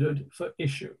considered for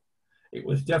issue. It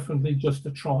was definitely just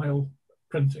a trial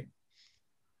printing.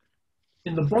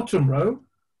 In the bottom row,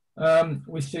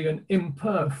 we see an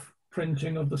imperf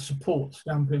printing of the support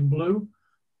stamp in blue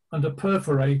and a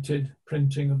perforated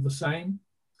printing of the same.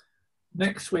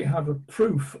 Next, we have a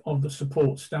proof of the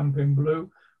support stamp in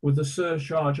blue with the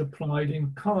surcharge applied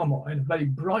in carmine, very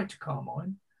bright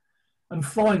carmine. And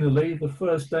finally, the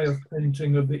first day of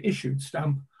printing of the issued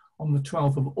stamp on the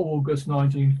 12th of August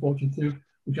 1942,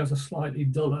 which has a slightly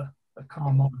duller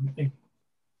carmine ink.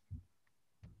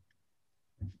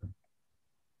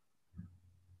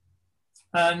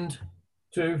 And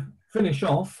to finish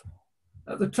off,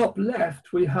 at the top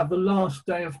left, we have the last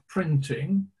day of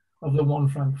printing of the 1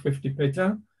 franc 50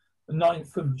 Pétain, the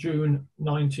 9th of June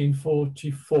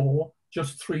 1944,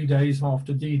 just 3 days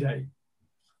after D-Day.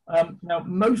 Now,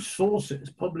 most sources,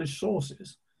 published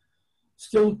sources,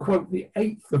 still quote the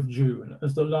 8th of June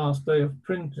as the last day of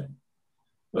printing.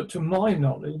 But to my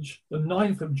knowledge, the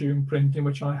 9th of June printing,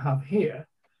 which I have here,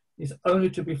 is only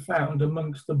to be found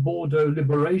amongst the Bordeaux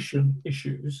liberation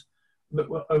issues that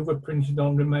were overprinted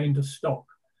on remainder stock.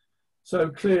 So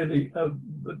clearly,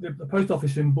 the post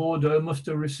office in Bordeaux must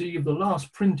have received the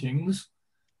last printings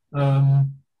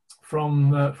from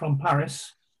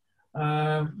Paris,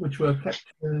 which were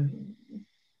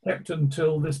kept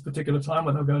until this particular time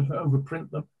when they were going to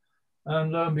overprint them.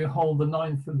 And lo and behold, the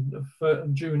 9th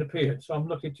of June appeared. So I'm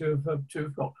lucky to have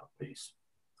got that piece.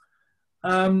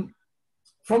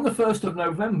 From the 1st of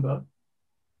November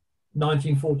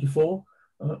 1944,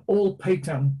 all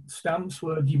Pétain stamps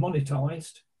were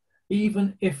demonetized,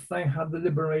 even if they had the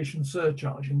liberation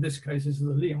surcharge. In this case, this is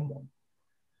the Lyon one.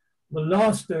 The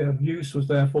last day of use was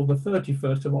therefore the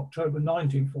 31st of October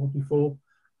 1944,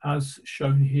 as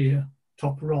shown here,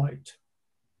 top right.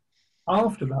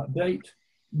 After that date,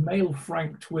 mail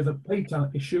franked with a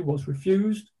Pétain issue was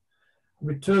refused,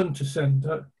 returned to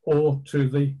sender or to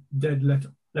the dead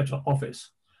letter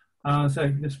office.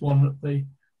 So this one at the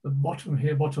bottom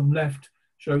here, bottom left,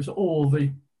 shows all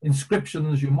the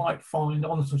inscriptions you might find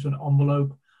on such an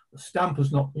envelope. The stamp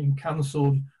has not been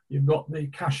cancelled. You've got the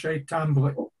cachet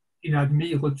timbre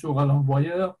inadmis retour à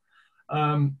l'envoyeur.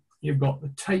 You've got the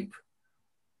tape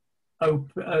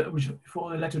which for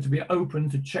the letter to be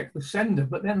opened to check the sender,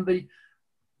 but then the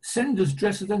sender's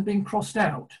address has then been crossed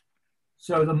out.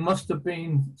 So there must have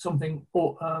been something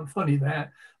funny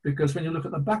there, because when you look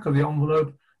at the back of the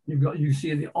envelope, you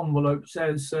see the envelope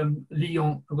says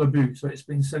Lyon Rebut, so it's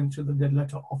been sent to the dead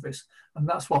letter office, and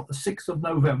that's what, the 6th of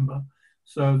November.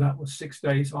 So that was 6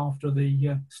 days after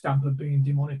the stamp had been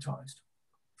demonetized.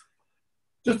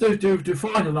 Just to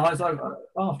finalise,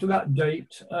 after that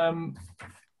date,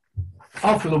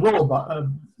 after the war,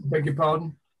 beg your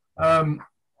pardon,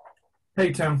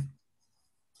 Pétain,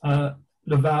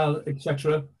 Laval,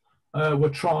 etc., were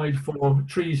tried for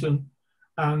treason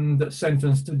and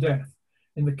sentenced to death.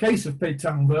 In the case of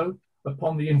Pétain, though,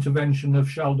 upon the intervention of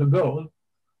Charles de Gaulle,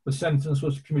 the sentence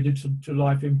was commuted to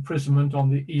life imprisonment on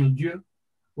the Île-Dieu,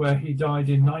 where he died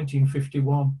in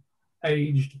 1951,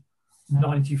 aged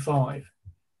 95.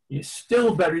 He is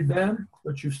still buried there,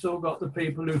 but you've still got the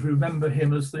people who remember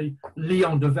him as the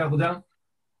Lion de Verdun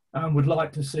and would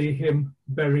like to see him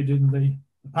buried in the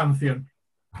Pantheon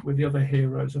with the other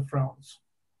heroes of France.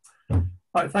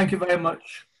 Right, thank you very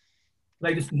much,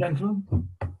 ladies and gentlemen.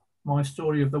 My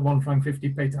story of the 1 franc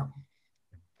 50 Pétain.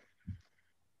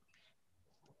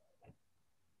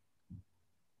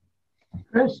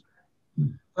 Chris?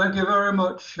 Thank you very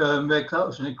much, Mick. That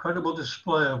was an incredible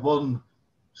display of one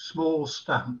small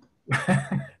stamp.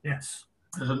 Yes.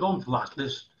 There's a non-flat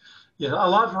list. Yeah, I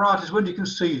like varieties when you can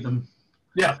see them.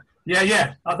 Yeah.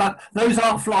 Those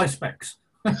aren't fly specks.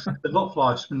 They're not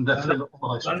fly specks, definitely not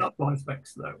fly specks. They're not fly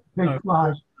specks, though. Big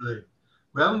flies.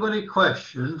 We haven't got any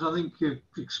questions. I think you've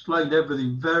explained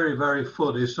everything very, very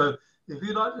fully. So if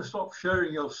you'd like to stop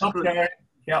sharing your screen,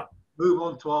 yeah. Move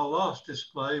on to our last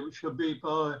display, which will be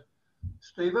by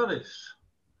Steve Ellis.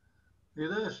 Are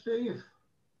you there, Steve?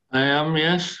 I am,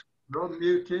 yes. You're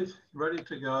unmuted, ready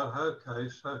to go. Okay,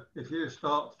 so if you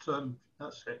start,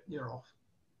 that's it, you're off.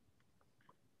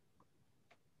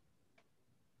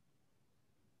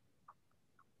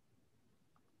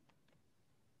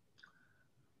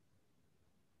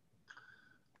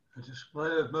 A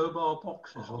display of mobile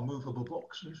boxes or movable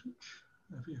boxes,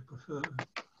 whichever you prefer.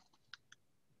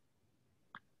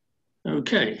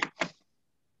 Okay.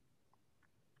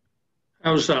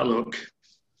 How's that look?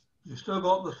 You've still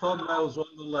got the thumbnails on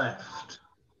the left.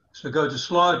 So go to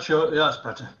slideshow. Yeah, that's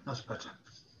better. That's better.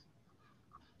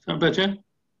 Is that better?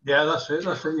 Yeah, that's it.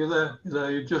 That's it. You're there. You're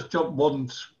there. You just jump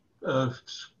once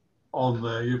on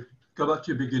there. You go back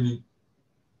to your beginning.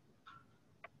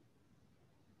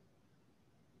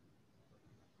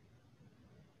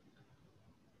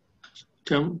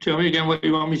 Tell me again what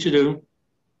you want me to do.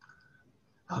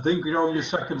 I think you're on your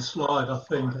second slide. I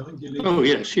think you need. Oh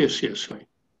yes. Sorry.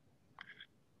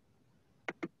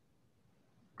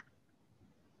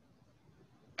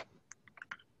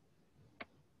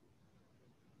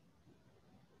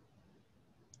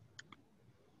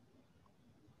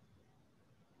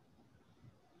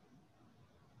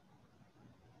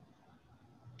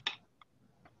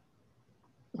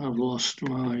 I've lost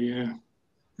my.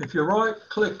 If you right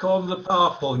click on the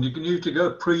PowerPoint, you can use to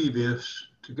go previous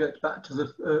to get back to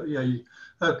the,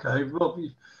 okay, well,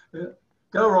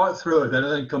 go right through it then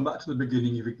and then come back to the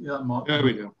beginning. If you, that might There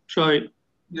we go. Sorry.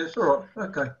 Yes, all right,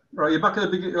 okay. Right, you're back at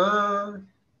the beginning.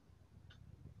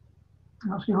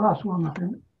 That's your last one, I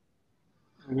think.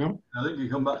 Yeah. I think you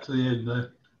come back to the end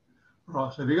there.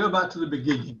 Right, so if you go back to the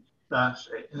beginning, that's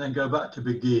it, and then go back to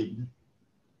begin.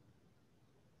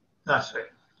 That's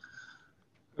it.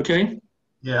 Okay.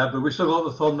 Yeah, but we still got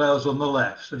the thumbnails on the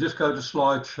left. So just go to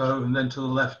slideshow and then to the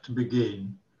left to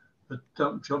begin. But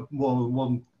don't jump more than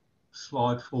one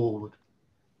slide forward.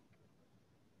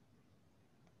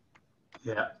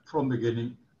 Yeah, from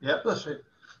beginning. Yeah, that's it.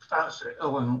 That's it. Oh,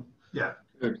 well, yeah.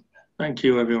 Good. Thank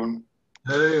you, everyone.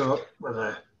 There you are. We're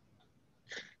there.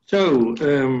 So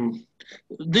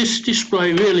this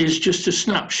display really is just a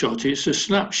snapshot. It's a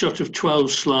snapshot of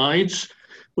 12 slides,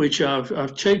 which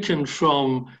I've taken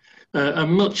from a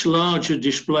much larger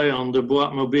display on the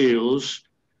Boîtes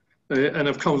and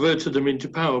I've converted them into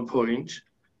PowerPoint.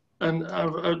 And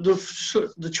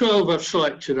the 12 I've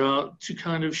selected are to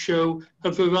kind of show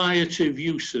a variety of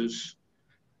uses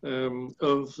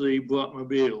of the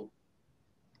Boîtes.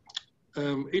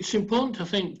 It's important, I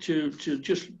think, to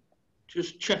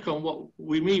just check on what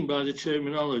we mean by the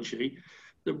terminology.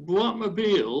 The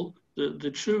Boîtes,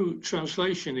 the true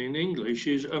translation in English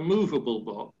is a movable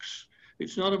box.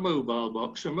 It's not a mobile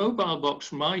box. A mobile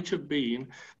box might have been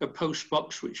a post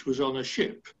box which was on a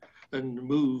ship and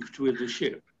moved with the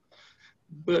ship.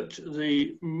 But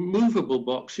the movable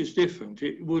box is different.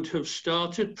 It would have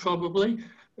started probably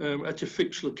at a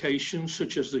fixed location,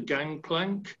 such as the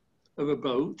gangplank of a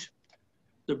boat.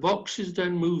 The box is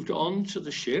then moved on to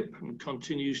the ship and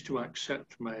continues to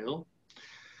accept mail.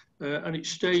 And it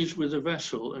stays with the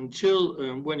vessel until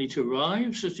when it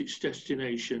arrives at its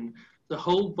destination, the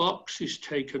whole box is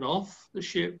taken off the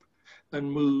ship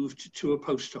and moved to a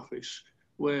post office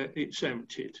where it's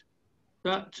emptied.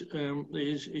 That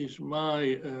is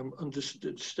my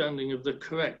understanding of the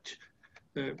correct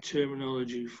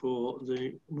terminology for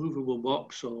the movable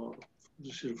box, or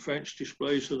this is French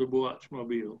displays of the Boîtes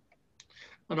mobile.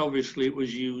 And obviously it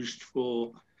was used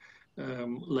for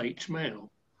late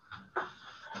mail.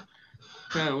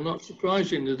 Now, not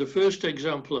surprisingly, the first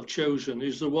example I've chosen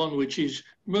is the one which is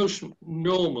most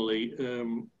normally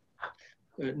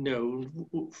known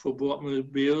for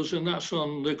Boîtes, and that's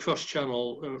on the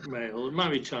cross-channel mail,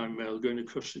 maritime mail going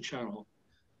across the channel.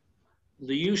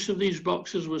 The use of these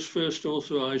boxes was first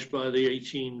authorised by the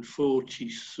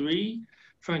 1843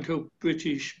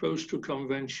 Franco-British Postal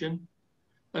Convention,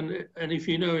 and if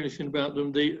you know anything about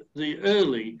them, the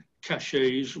early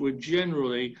cachets were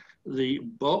generally the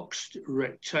boxed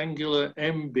rectangular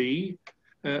MB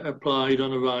applied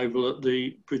on arrival at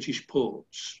the British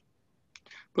ports.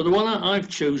 But the one I've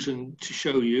chosen to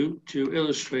show you to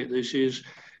illustrate this is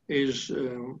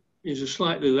a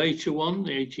slightly later one,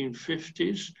 the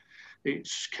 1850s.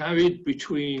 It's carried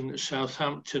between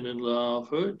Southampton and Le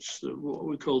Havre. It's what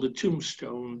we call the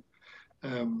tombstone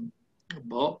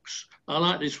box. I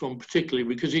like this one particularly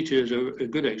because it is a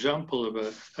good example of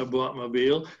a Boîtes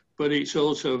mobile, but it's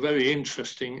also a very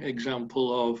interesting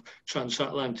example of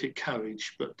transatlantic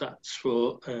carriage, but that's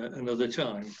for another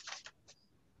time.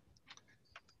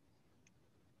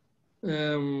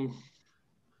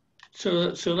 So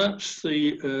that's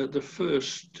the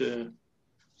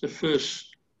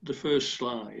first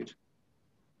slide.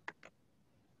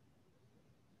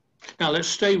 Now let's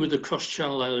stay with the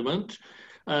cross-channel element,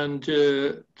 and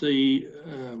the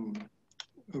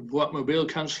Boîtes mobile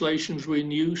cancellations were in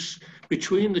use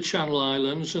between the Channel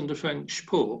Islands and the French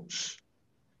ports.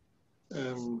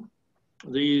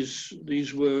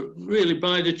 These were really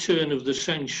by the turn of the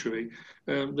century.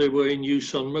 They were in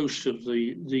use on most of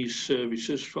these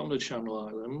services from the Channel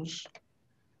Islands.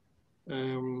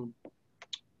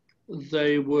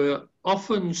 They were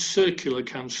often circular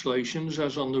cancellations,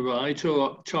 as on the right,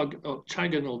 or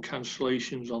octagonal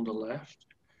cancellations on the left,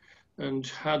 and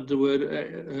had the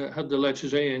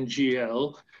letters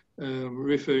ANGL,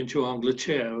 referring to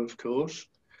Angleterre, of course.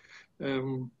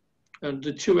 And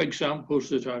the two examples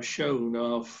that I've shown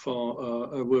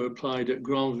were applied at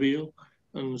Granville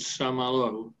and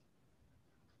Saint-Malo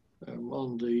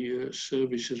on the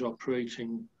services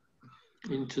operating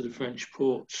into the French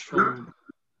ports from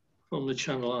the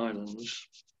Channel Islands.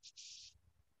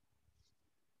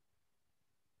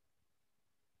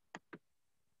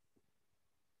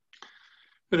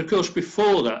 But of course,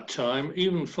 before that time,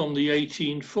 even from the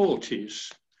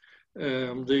 1840s,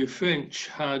 the French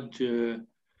had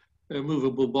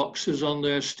movable boxes on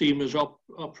their steamers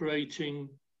operating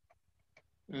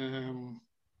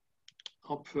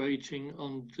operating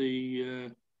on the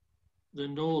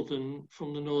northern,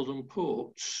 from the northern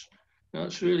ports.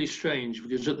 That's really strange,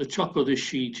 because at the top of this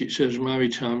sheet it says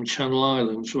Maritime Channel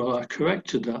Islands. Well, I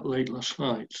corrected that late last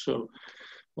night, so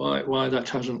why that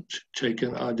hasn't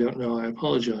taken, I don't know. I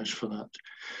apologise for that.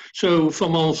 So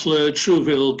from Honfleur,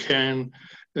 Trouville, Caen,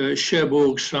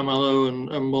 Cherbourg, Saint-Malo and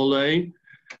Morlaix,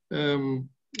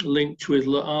 linked with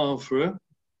Le Havre.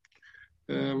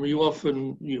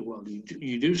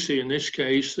 You do see in this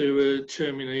case the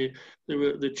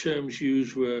terms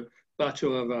used were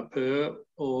bateau à vapeur,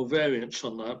 or variants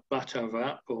on that, bat à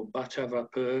vap or bat à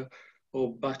vapeur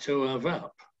or bateau à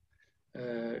vap,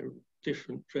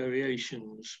 different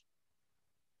variations.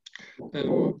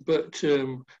 But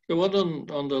the one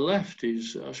on the left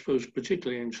is, I suppose,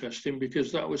 particularly interesting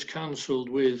because that was cancelled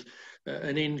with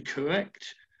an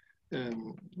incorrect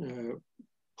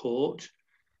port.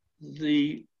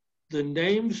 The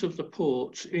names of the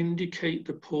ports indicate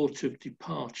the port of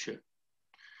departure.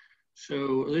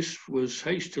 So this was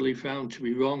hastily found to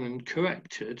be wrong and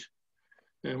corrected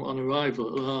on arrival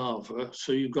at Le Havre.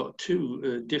 So you've got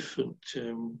two different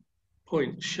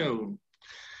points shown,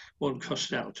 one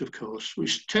crossed out, of course,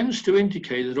 which tends to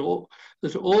indicate that all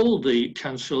the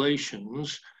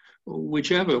cancellations,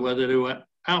 whichever, whether they were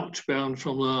outbound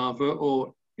from Le Havre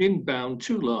or inbound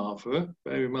to Le Havre,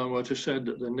 bear in mind what I said,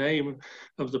 that the name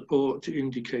of the port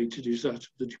indicated is that of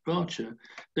the departure,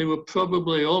 they were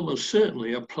probably almost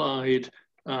certainly applied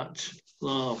at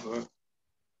Le Havre.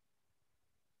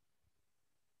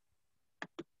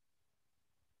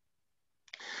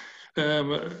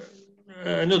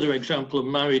 Another example of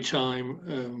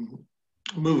maritime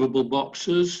movable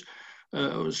boxes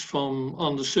was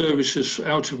on the services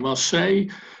out of Marseille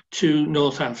to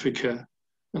North Africa.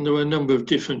 And there were a number of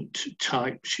different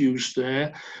types used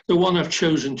there. The one I've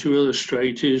chosen to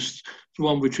illustrate is the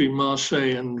one between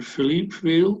Marseille and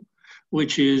Philippeville,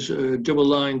 which is a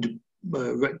double-lined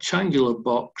rectangular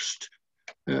boxed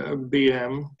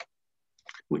BM,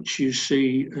 which you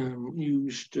see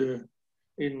used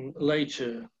in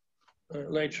later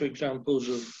examples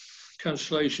of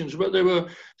cancellations. But they were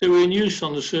in use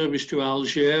on the service to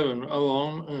Algiers and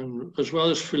Oran, and as well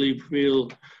as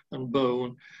Philippeville and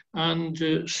Beaune, and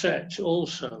Sète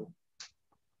also.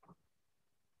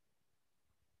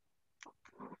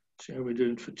 See how we're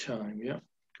doing for time, yeah,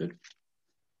 good.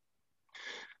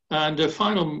 And the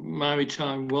final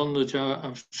maritime one that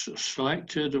I've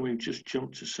selected, and we've just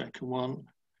jumped to second one.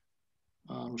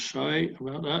 I'm sorry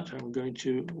about that. I'm going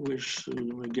to whiz through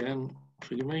them again,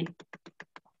 forgive me.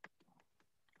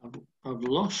 I've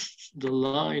lost the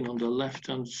line on the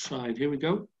left-hand side. Here we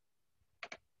go.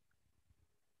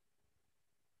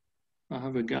 I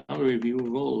have a gallery view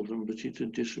of all of them, but it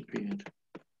had disappeared.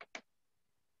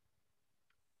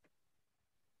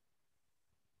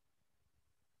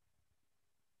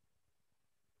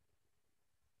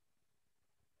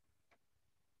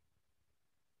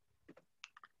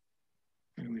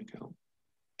 There we go.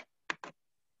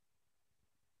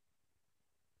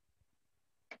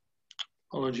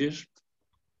 Apologies.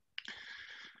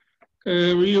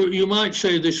 You might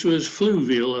say this was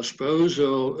fluvial, I suppose,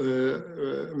 or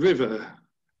river.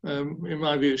 In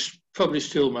my view, it's probably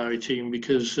still maritime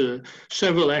because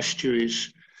several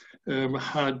estuaries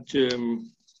had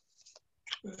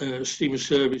steamer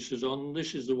services on.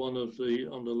 This is the one on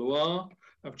the Loire.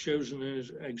 I've chosen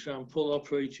as an example,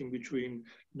 operating between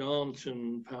Nantes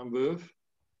and Paimboeuf.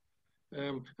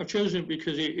 I've chosen it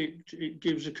because it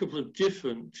gives a couple of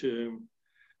different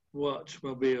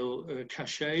Watt-mobile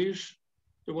cachets.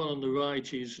 The one on the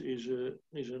right is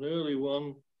an early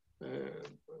one,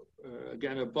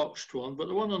 again a boxed one, but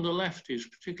the one on the left is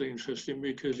particularly interesting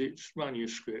because it's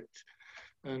manuscript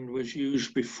and was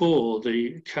used before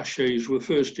the cachets were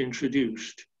first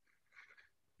introduced.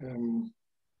 Does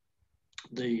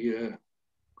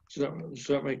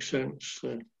that make sense?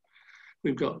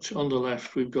 We've got on the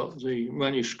left, we've got the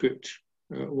manuscript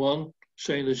one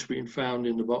saying that it's been found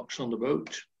in the box on the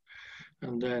boat,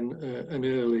 and then an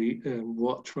early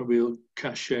Watt-mobile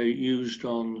cachet used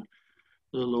on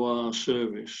the Loire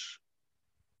service.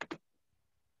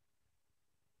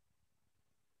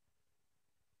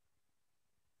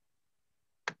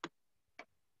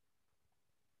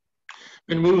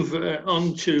 And move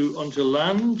onto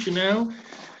land, you know.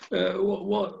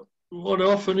 What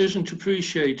often isn't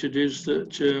appreciated is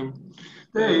that...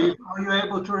 Dave, are you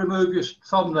able to remove your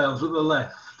thumbnails at the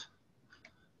left?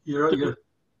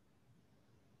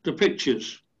 The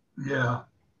pictures? Yeah.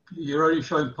 You're only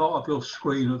showing part of your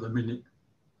screen at the minute.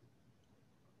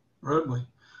 Aren't we?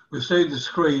 We've seen the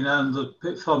screen and the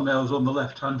thumbnails on the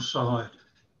left-hand side.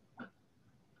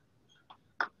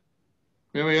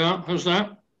 There we are. How's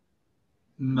that?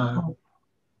 No.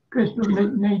 Chris doesn't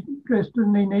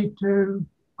he need to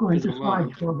go into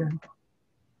slideshow again?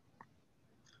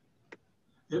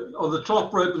 On the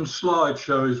top ribbon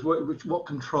slideshow is what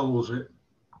controls it.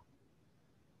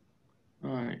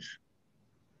 Right.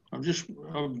 I've just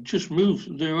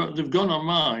moved. They've gone on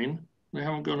mine. They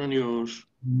haven't gone on yours.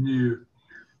 No,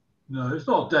 it's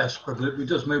not desperate. It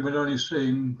does mean we're only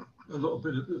seeing a little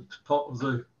bit at the top of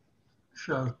the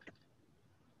show.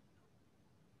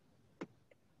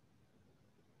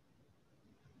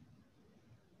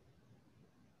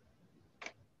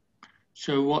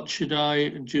 So what should I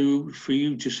do for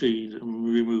you to see them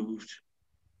removed?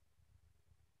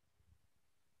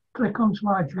 Click on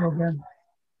slideshow again.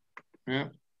 Yeah.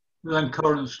 Then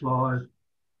current slide.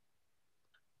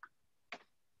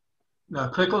 Now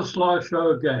click on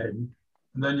slideshow again,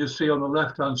 and then you see on the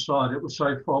left-hand side, it will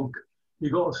say from,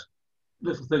 you got a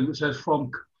little thing that says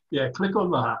from, yeah, click on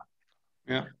that.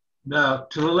 Yeah. Now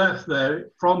to the left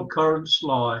there, from current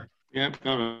slide. Yeah,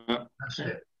 got it. That's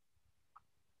it.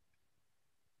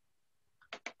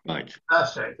 Right.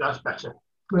 That's it, that's better.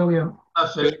 Brilliant.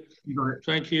 That's it, you got it.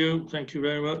 Thank you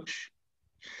very much.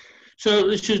 So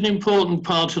this is an important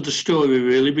part of the story,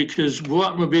 really, because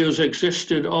Boîtes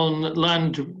existed on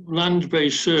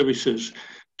land-based services.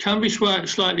 Can be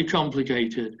slightly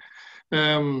complicated.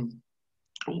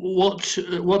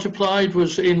 What applied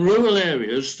was in rural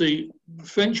areas, the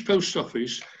French post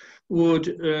office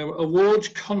would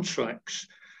award contracts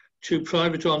to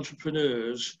private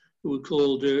entrepreneurs who were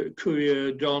called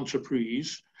courrier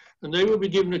d'entreprise, and they would be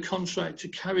given a contract to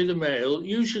carry the mail,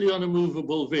 usually on a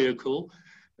movable vehicle.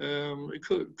 It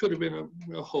could have been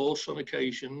a horse on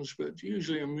occasions, but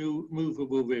usually a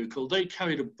movable vehicle. They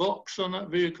carried a box on that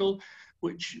vehicle,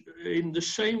 which in the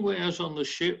same way as on the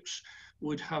ships,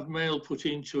 would have mail put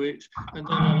into it. And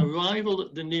then on arrival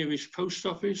at the nearest post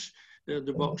office,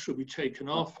 the box would be taken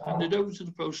off, handed over to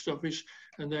the post office,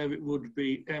 and there it would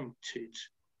be emptied.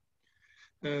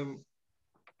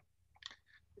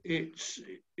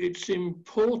 It's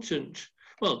important.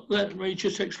 Well, let me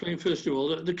just explain first of all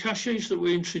that the cachets that were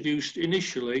introduced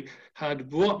initially had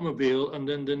Boîtes and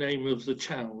then the name of the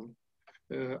town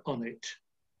on it.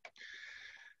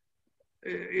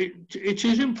 It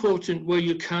is important where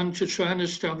you can to try and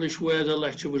establish where the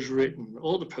letter was written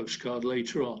or the postcard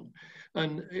later on.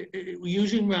 And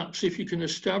using maps, if you can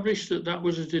establish that that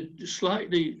was at a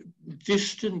slightly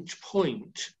distant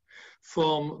point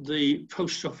from the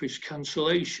post office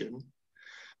cancellation,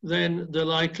 then the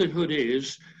likelihood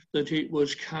is that it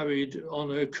was carried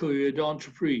on a courrier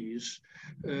d'entreprise,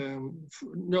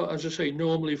 as I say,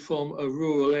 normally from a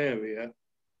rural area.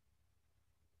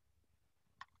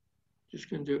 Just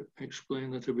going to explain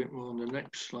that a bit more on the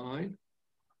next slide.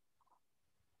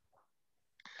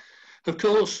 Of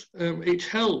course, it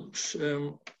helps.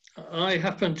 I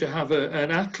happen to have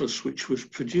an atlas which was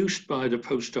produced by the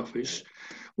post office,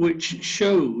 which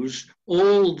shows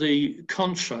all the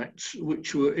contracts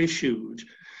which were issued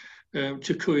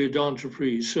to courrier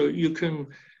d'entreprise. So you can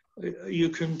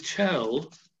tell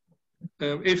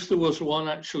if there was one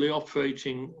actually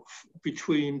operating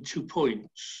between 2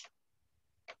 points.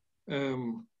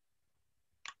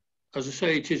 As I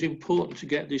say, it is important to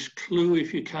get this clue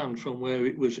if you can from where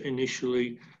it was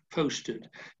initially posted.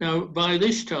 Now, by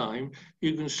this time,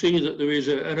 you can see that there is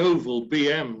an oval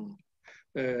BM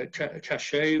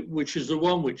cachet, which is the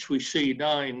one which we see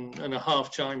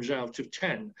 9.5 times out of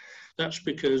 10. That's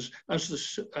because as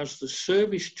the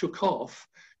service took off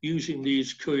using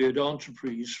these courrier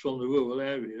d'entreprise from the rural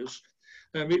areas,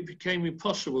 it became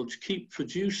impossible to keep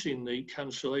producing the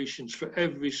cancellations for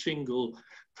every single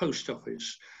post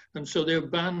office. And so they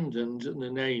abandoned the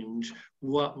named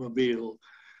Boîtes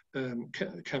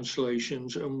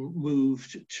cancellations and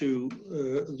moved to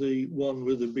the one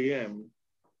with the BM.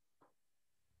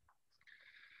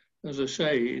 As I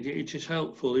say, it is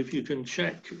helpful if you can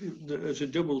check, as a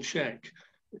double check,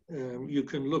 you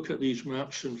can look at these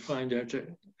maps and find out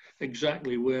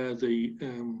exactly where the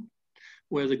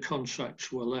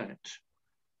contracts were let.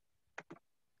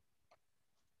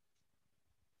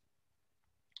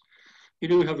 You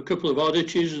do have a couple of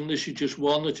oddities, and this is just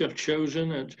one that I've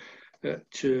chosen at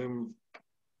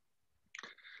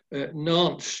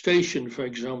Nantes station, for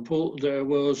example. There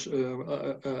was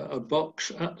a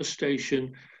box at the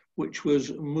station which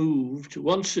was moved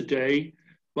once a day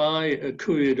by a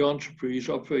courrier d'entreprise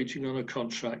operating on a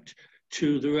contract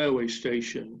to the railway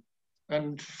station.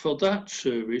 And for that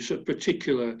service, a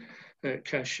particular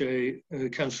cachet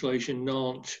cancellation,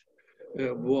 Nantes,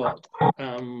 what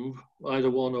either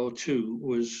 1 or 2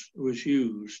 was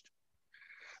used.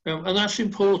 And that's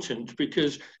important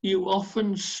because you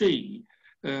often see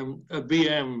a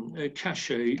BM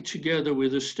cachet together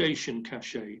with a station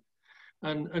cachet.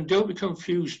 And don't be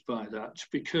confused by that,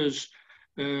 because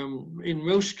in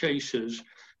most cases,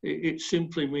 it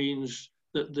simply means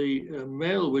that the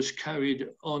mail was carried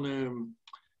on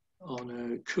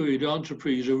a courier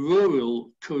d'entreprise, a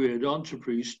rural courier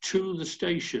d'entreprise, to the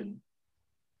station,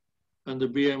 and the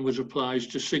BM was applied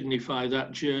to signify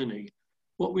that journey.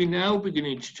 What we're now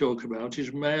beginning to talk about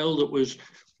is mail that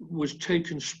was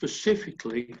taken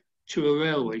specifically to a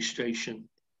railway station.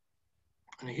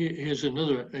 And here's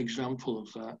another example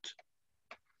of that.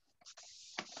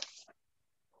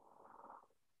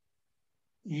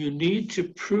 You need to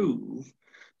prove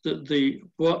that the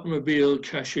boîte mobile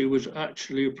cachet was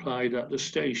actually applied at the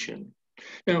station.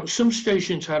 Now, some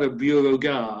stations had a bureau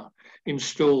gare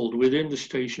installed within the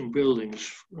station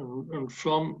buildings, and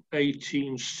from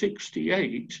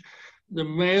 1868, the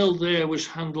mail there was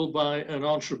handled by an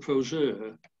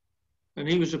entreposeur, and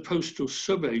he was a postal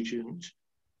subagent,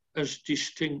 as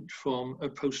distinct from a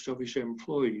post office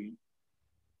employee.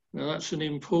 Now, that's an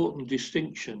important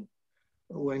distinction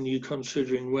when you're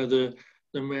considering whether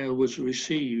the mail was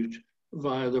received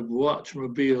via the boîte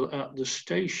mobile at the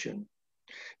station.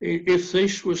 If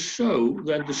this was so,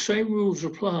 then the same rules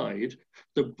applied.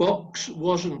 The box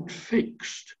wasn't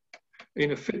fixed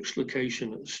in a fixed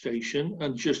location at the station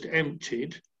and just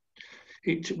emptied.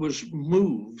 It was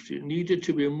moved. It needed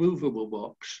to be a movable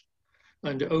box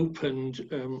and opened,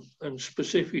 and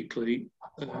specifically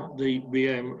the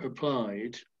BM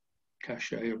applied,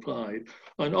 cachet applied.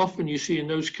 And often you see in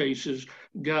those cases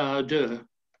gare de,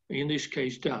 in this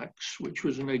case DAX, which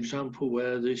was an example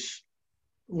where this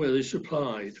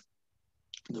applied.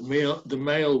 The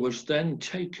mail was then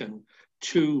taken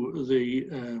to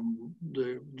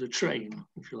the train,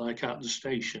 if you like, at the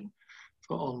station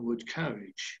for onward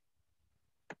carriage.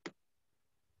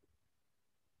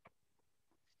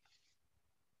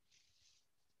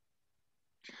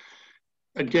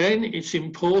 Again, it's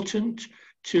important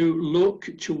to look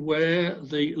to where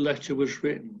the letter was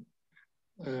written.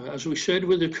 As we said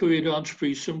with the courier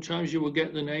d'entreprise, sometimes you will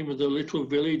get the name of the little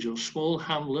village or small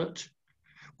hamlet,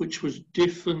 which was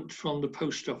different from the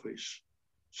post office.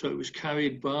 So it was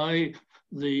carried by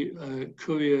the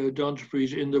courier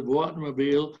d'entreprise in the boîte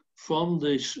mobile from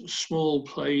this small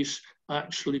place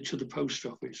actually to the post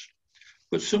office.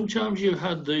 But sometimes you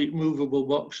had the movable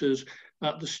boxes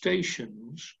at the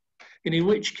stations, and in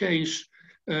which case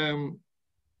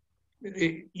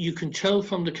you can tell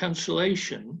from the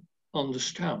cancellation on the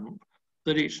stamp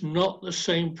that it's not the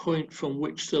same point from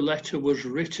which the letter was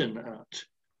written at,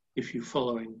 if you're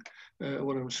following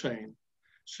what I'm saying.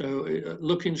 So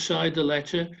look inside the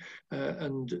letter,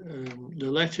 and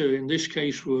the letter in this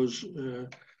case was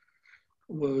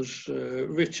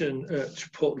written at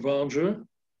Port Vendres,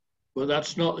 but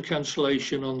that's not the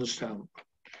cancellation on the stamp.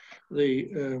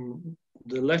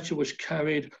 The letter was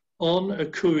carried on a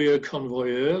courier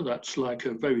convoyeur, that's like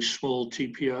a very small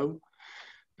TPO,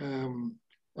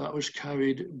 that was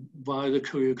carried by the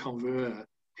courier convoyeur.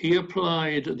 He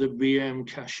applied the BM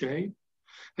cachet.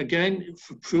 Again,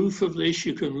 for proof of this,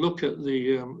 you can look at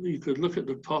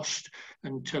the Post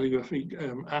and Telegraphic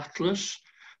Atlas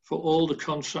for all the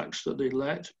contracts that they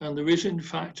let, and there is in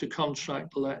fact a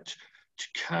contract let to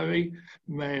carry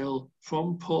mail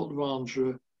from Port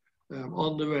Vendres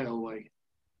on the railway.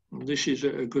 And this is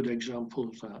a good example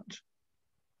of that.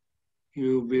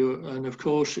 And of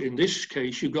course, in this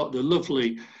case, you've got the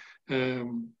lovely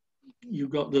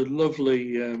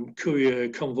courier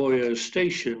convoyeur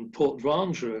station, Port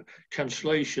Vendres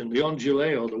cancellation, the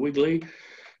ondulé or the wiggly,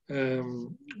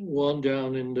 one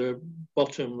down in the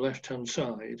bottom left-hand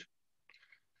side.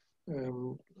 A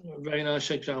very nice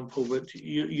example, but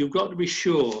you've got to be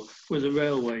sure with the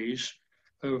railways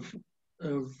of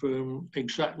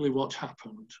exactly what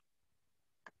happened.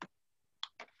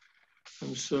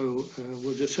 And so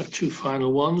we'll just have two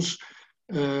final ones.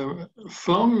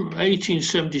 From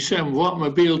 1877, boîte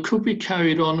mobile could be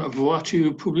carried on a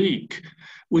voiture publique,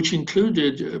 which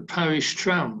included parish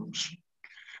trams.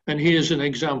 And here's an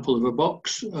example of a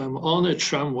box on a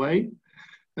tramway,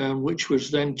 which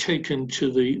was then taken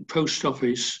to the post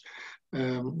office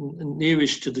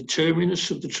nearest to the terminus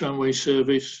of the tramway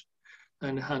service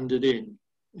and handed in.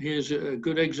 Here's a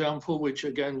good example, which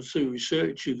again, through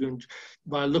research, you can,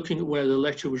 by looking at where the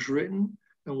letter was written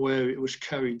and where it was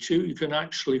carried to, you can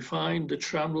actually find the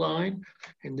tram line.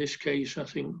 In this case, I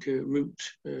think route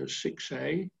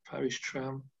 6A, Parish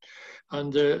Tram.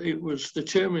 And it was the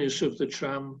terminus of the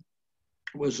tram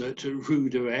was at Rue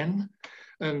de Rennes.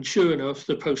 And sure enough,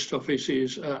 the post office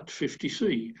is at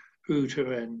 53 Rue de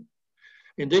Rennes.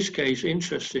 In this case,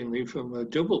 interestingly, from a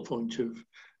double point of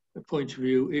point of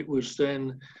view, it was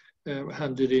then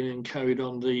handed in and carried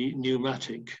on the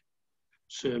pneumatic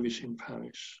service in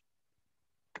Paris.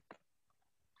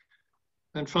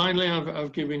 And finally,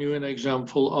 I've given you an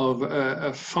example of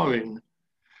a foreign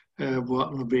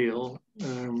boîte mobile.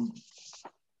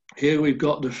 Here we've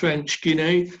got the French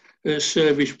Guinée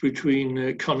service between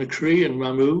Conakry and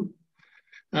Mamou,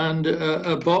 and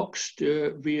a boxed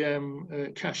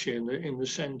VM cache in the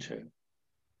centre.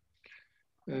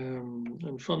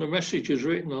 And from the messages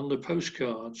written on the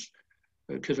postcards,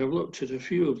 because I've looked at a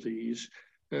few of these,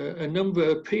 a number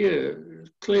appear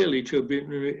clearly to have been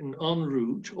written en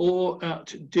route or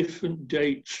at different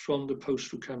dates from the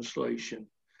postal cancellation.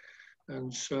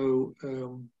 And so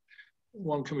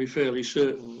one can be fairly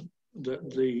certain that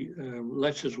the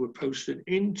letters were posted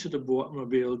into the boîte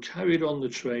mobile, carried on the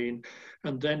train,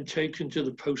 and then taken to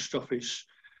the post office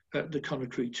at the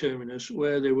Conakry terminus,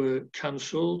 where they were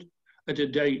cancelled at a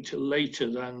date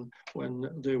later than when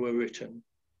they were written.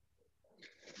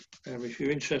 If you're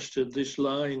interested, this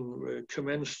line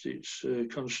commenced its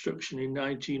construction in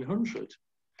 1900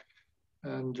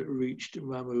 and reached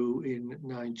Mamou in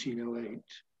 1908.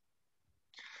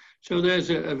 So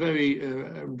there's a very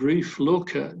brief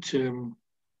look at the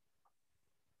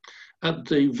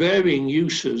varying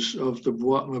uses of the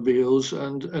boîte mobiles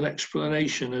and an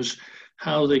explanation as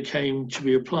how they came to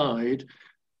be applied.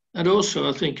 And also,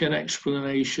 I think, an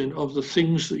explanation of the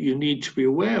things that you need to be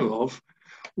aware of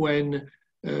when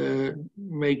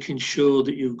making sure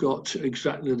that you've got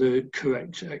exactly the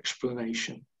correct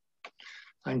explanation.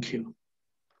 Thank you.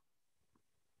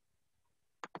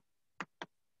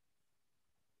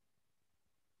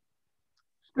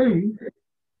 Steve?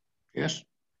 Yes?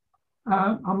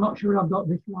 I'm not sure I've got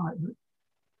this right, but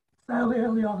fairly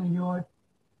early on in your,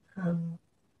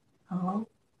 hello?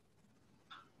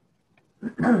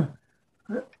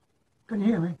 Can you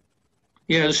hear me?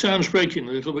 Yeah, the sound's breaking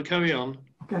a little, but carry on.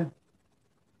 Okay.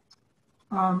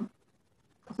 I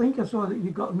think I saw that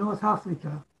you got North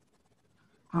Africa,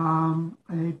 a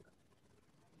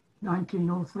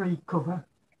 1903 cover.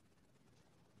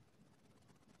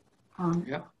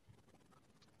 Yeah.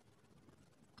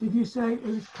 Did you say it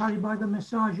was carried by the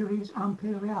Messageries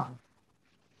Impériales?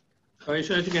 Sorry,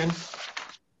 say it again.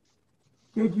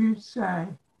 Did you say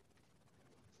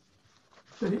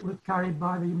that it was carried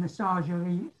by the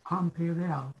Messageries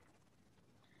Impériales?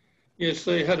 Yes,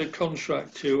 they had a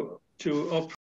contract to operate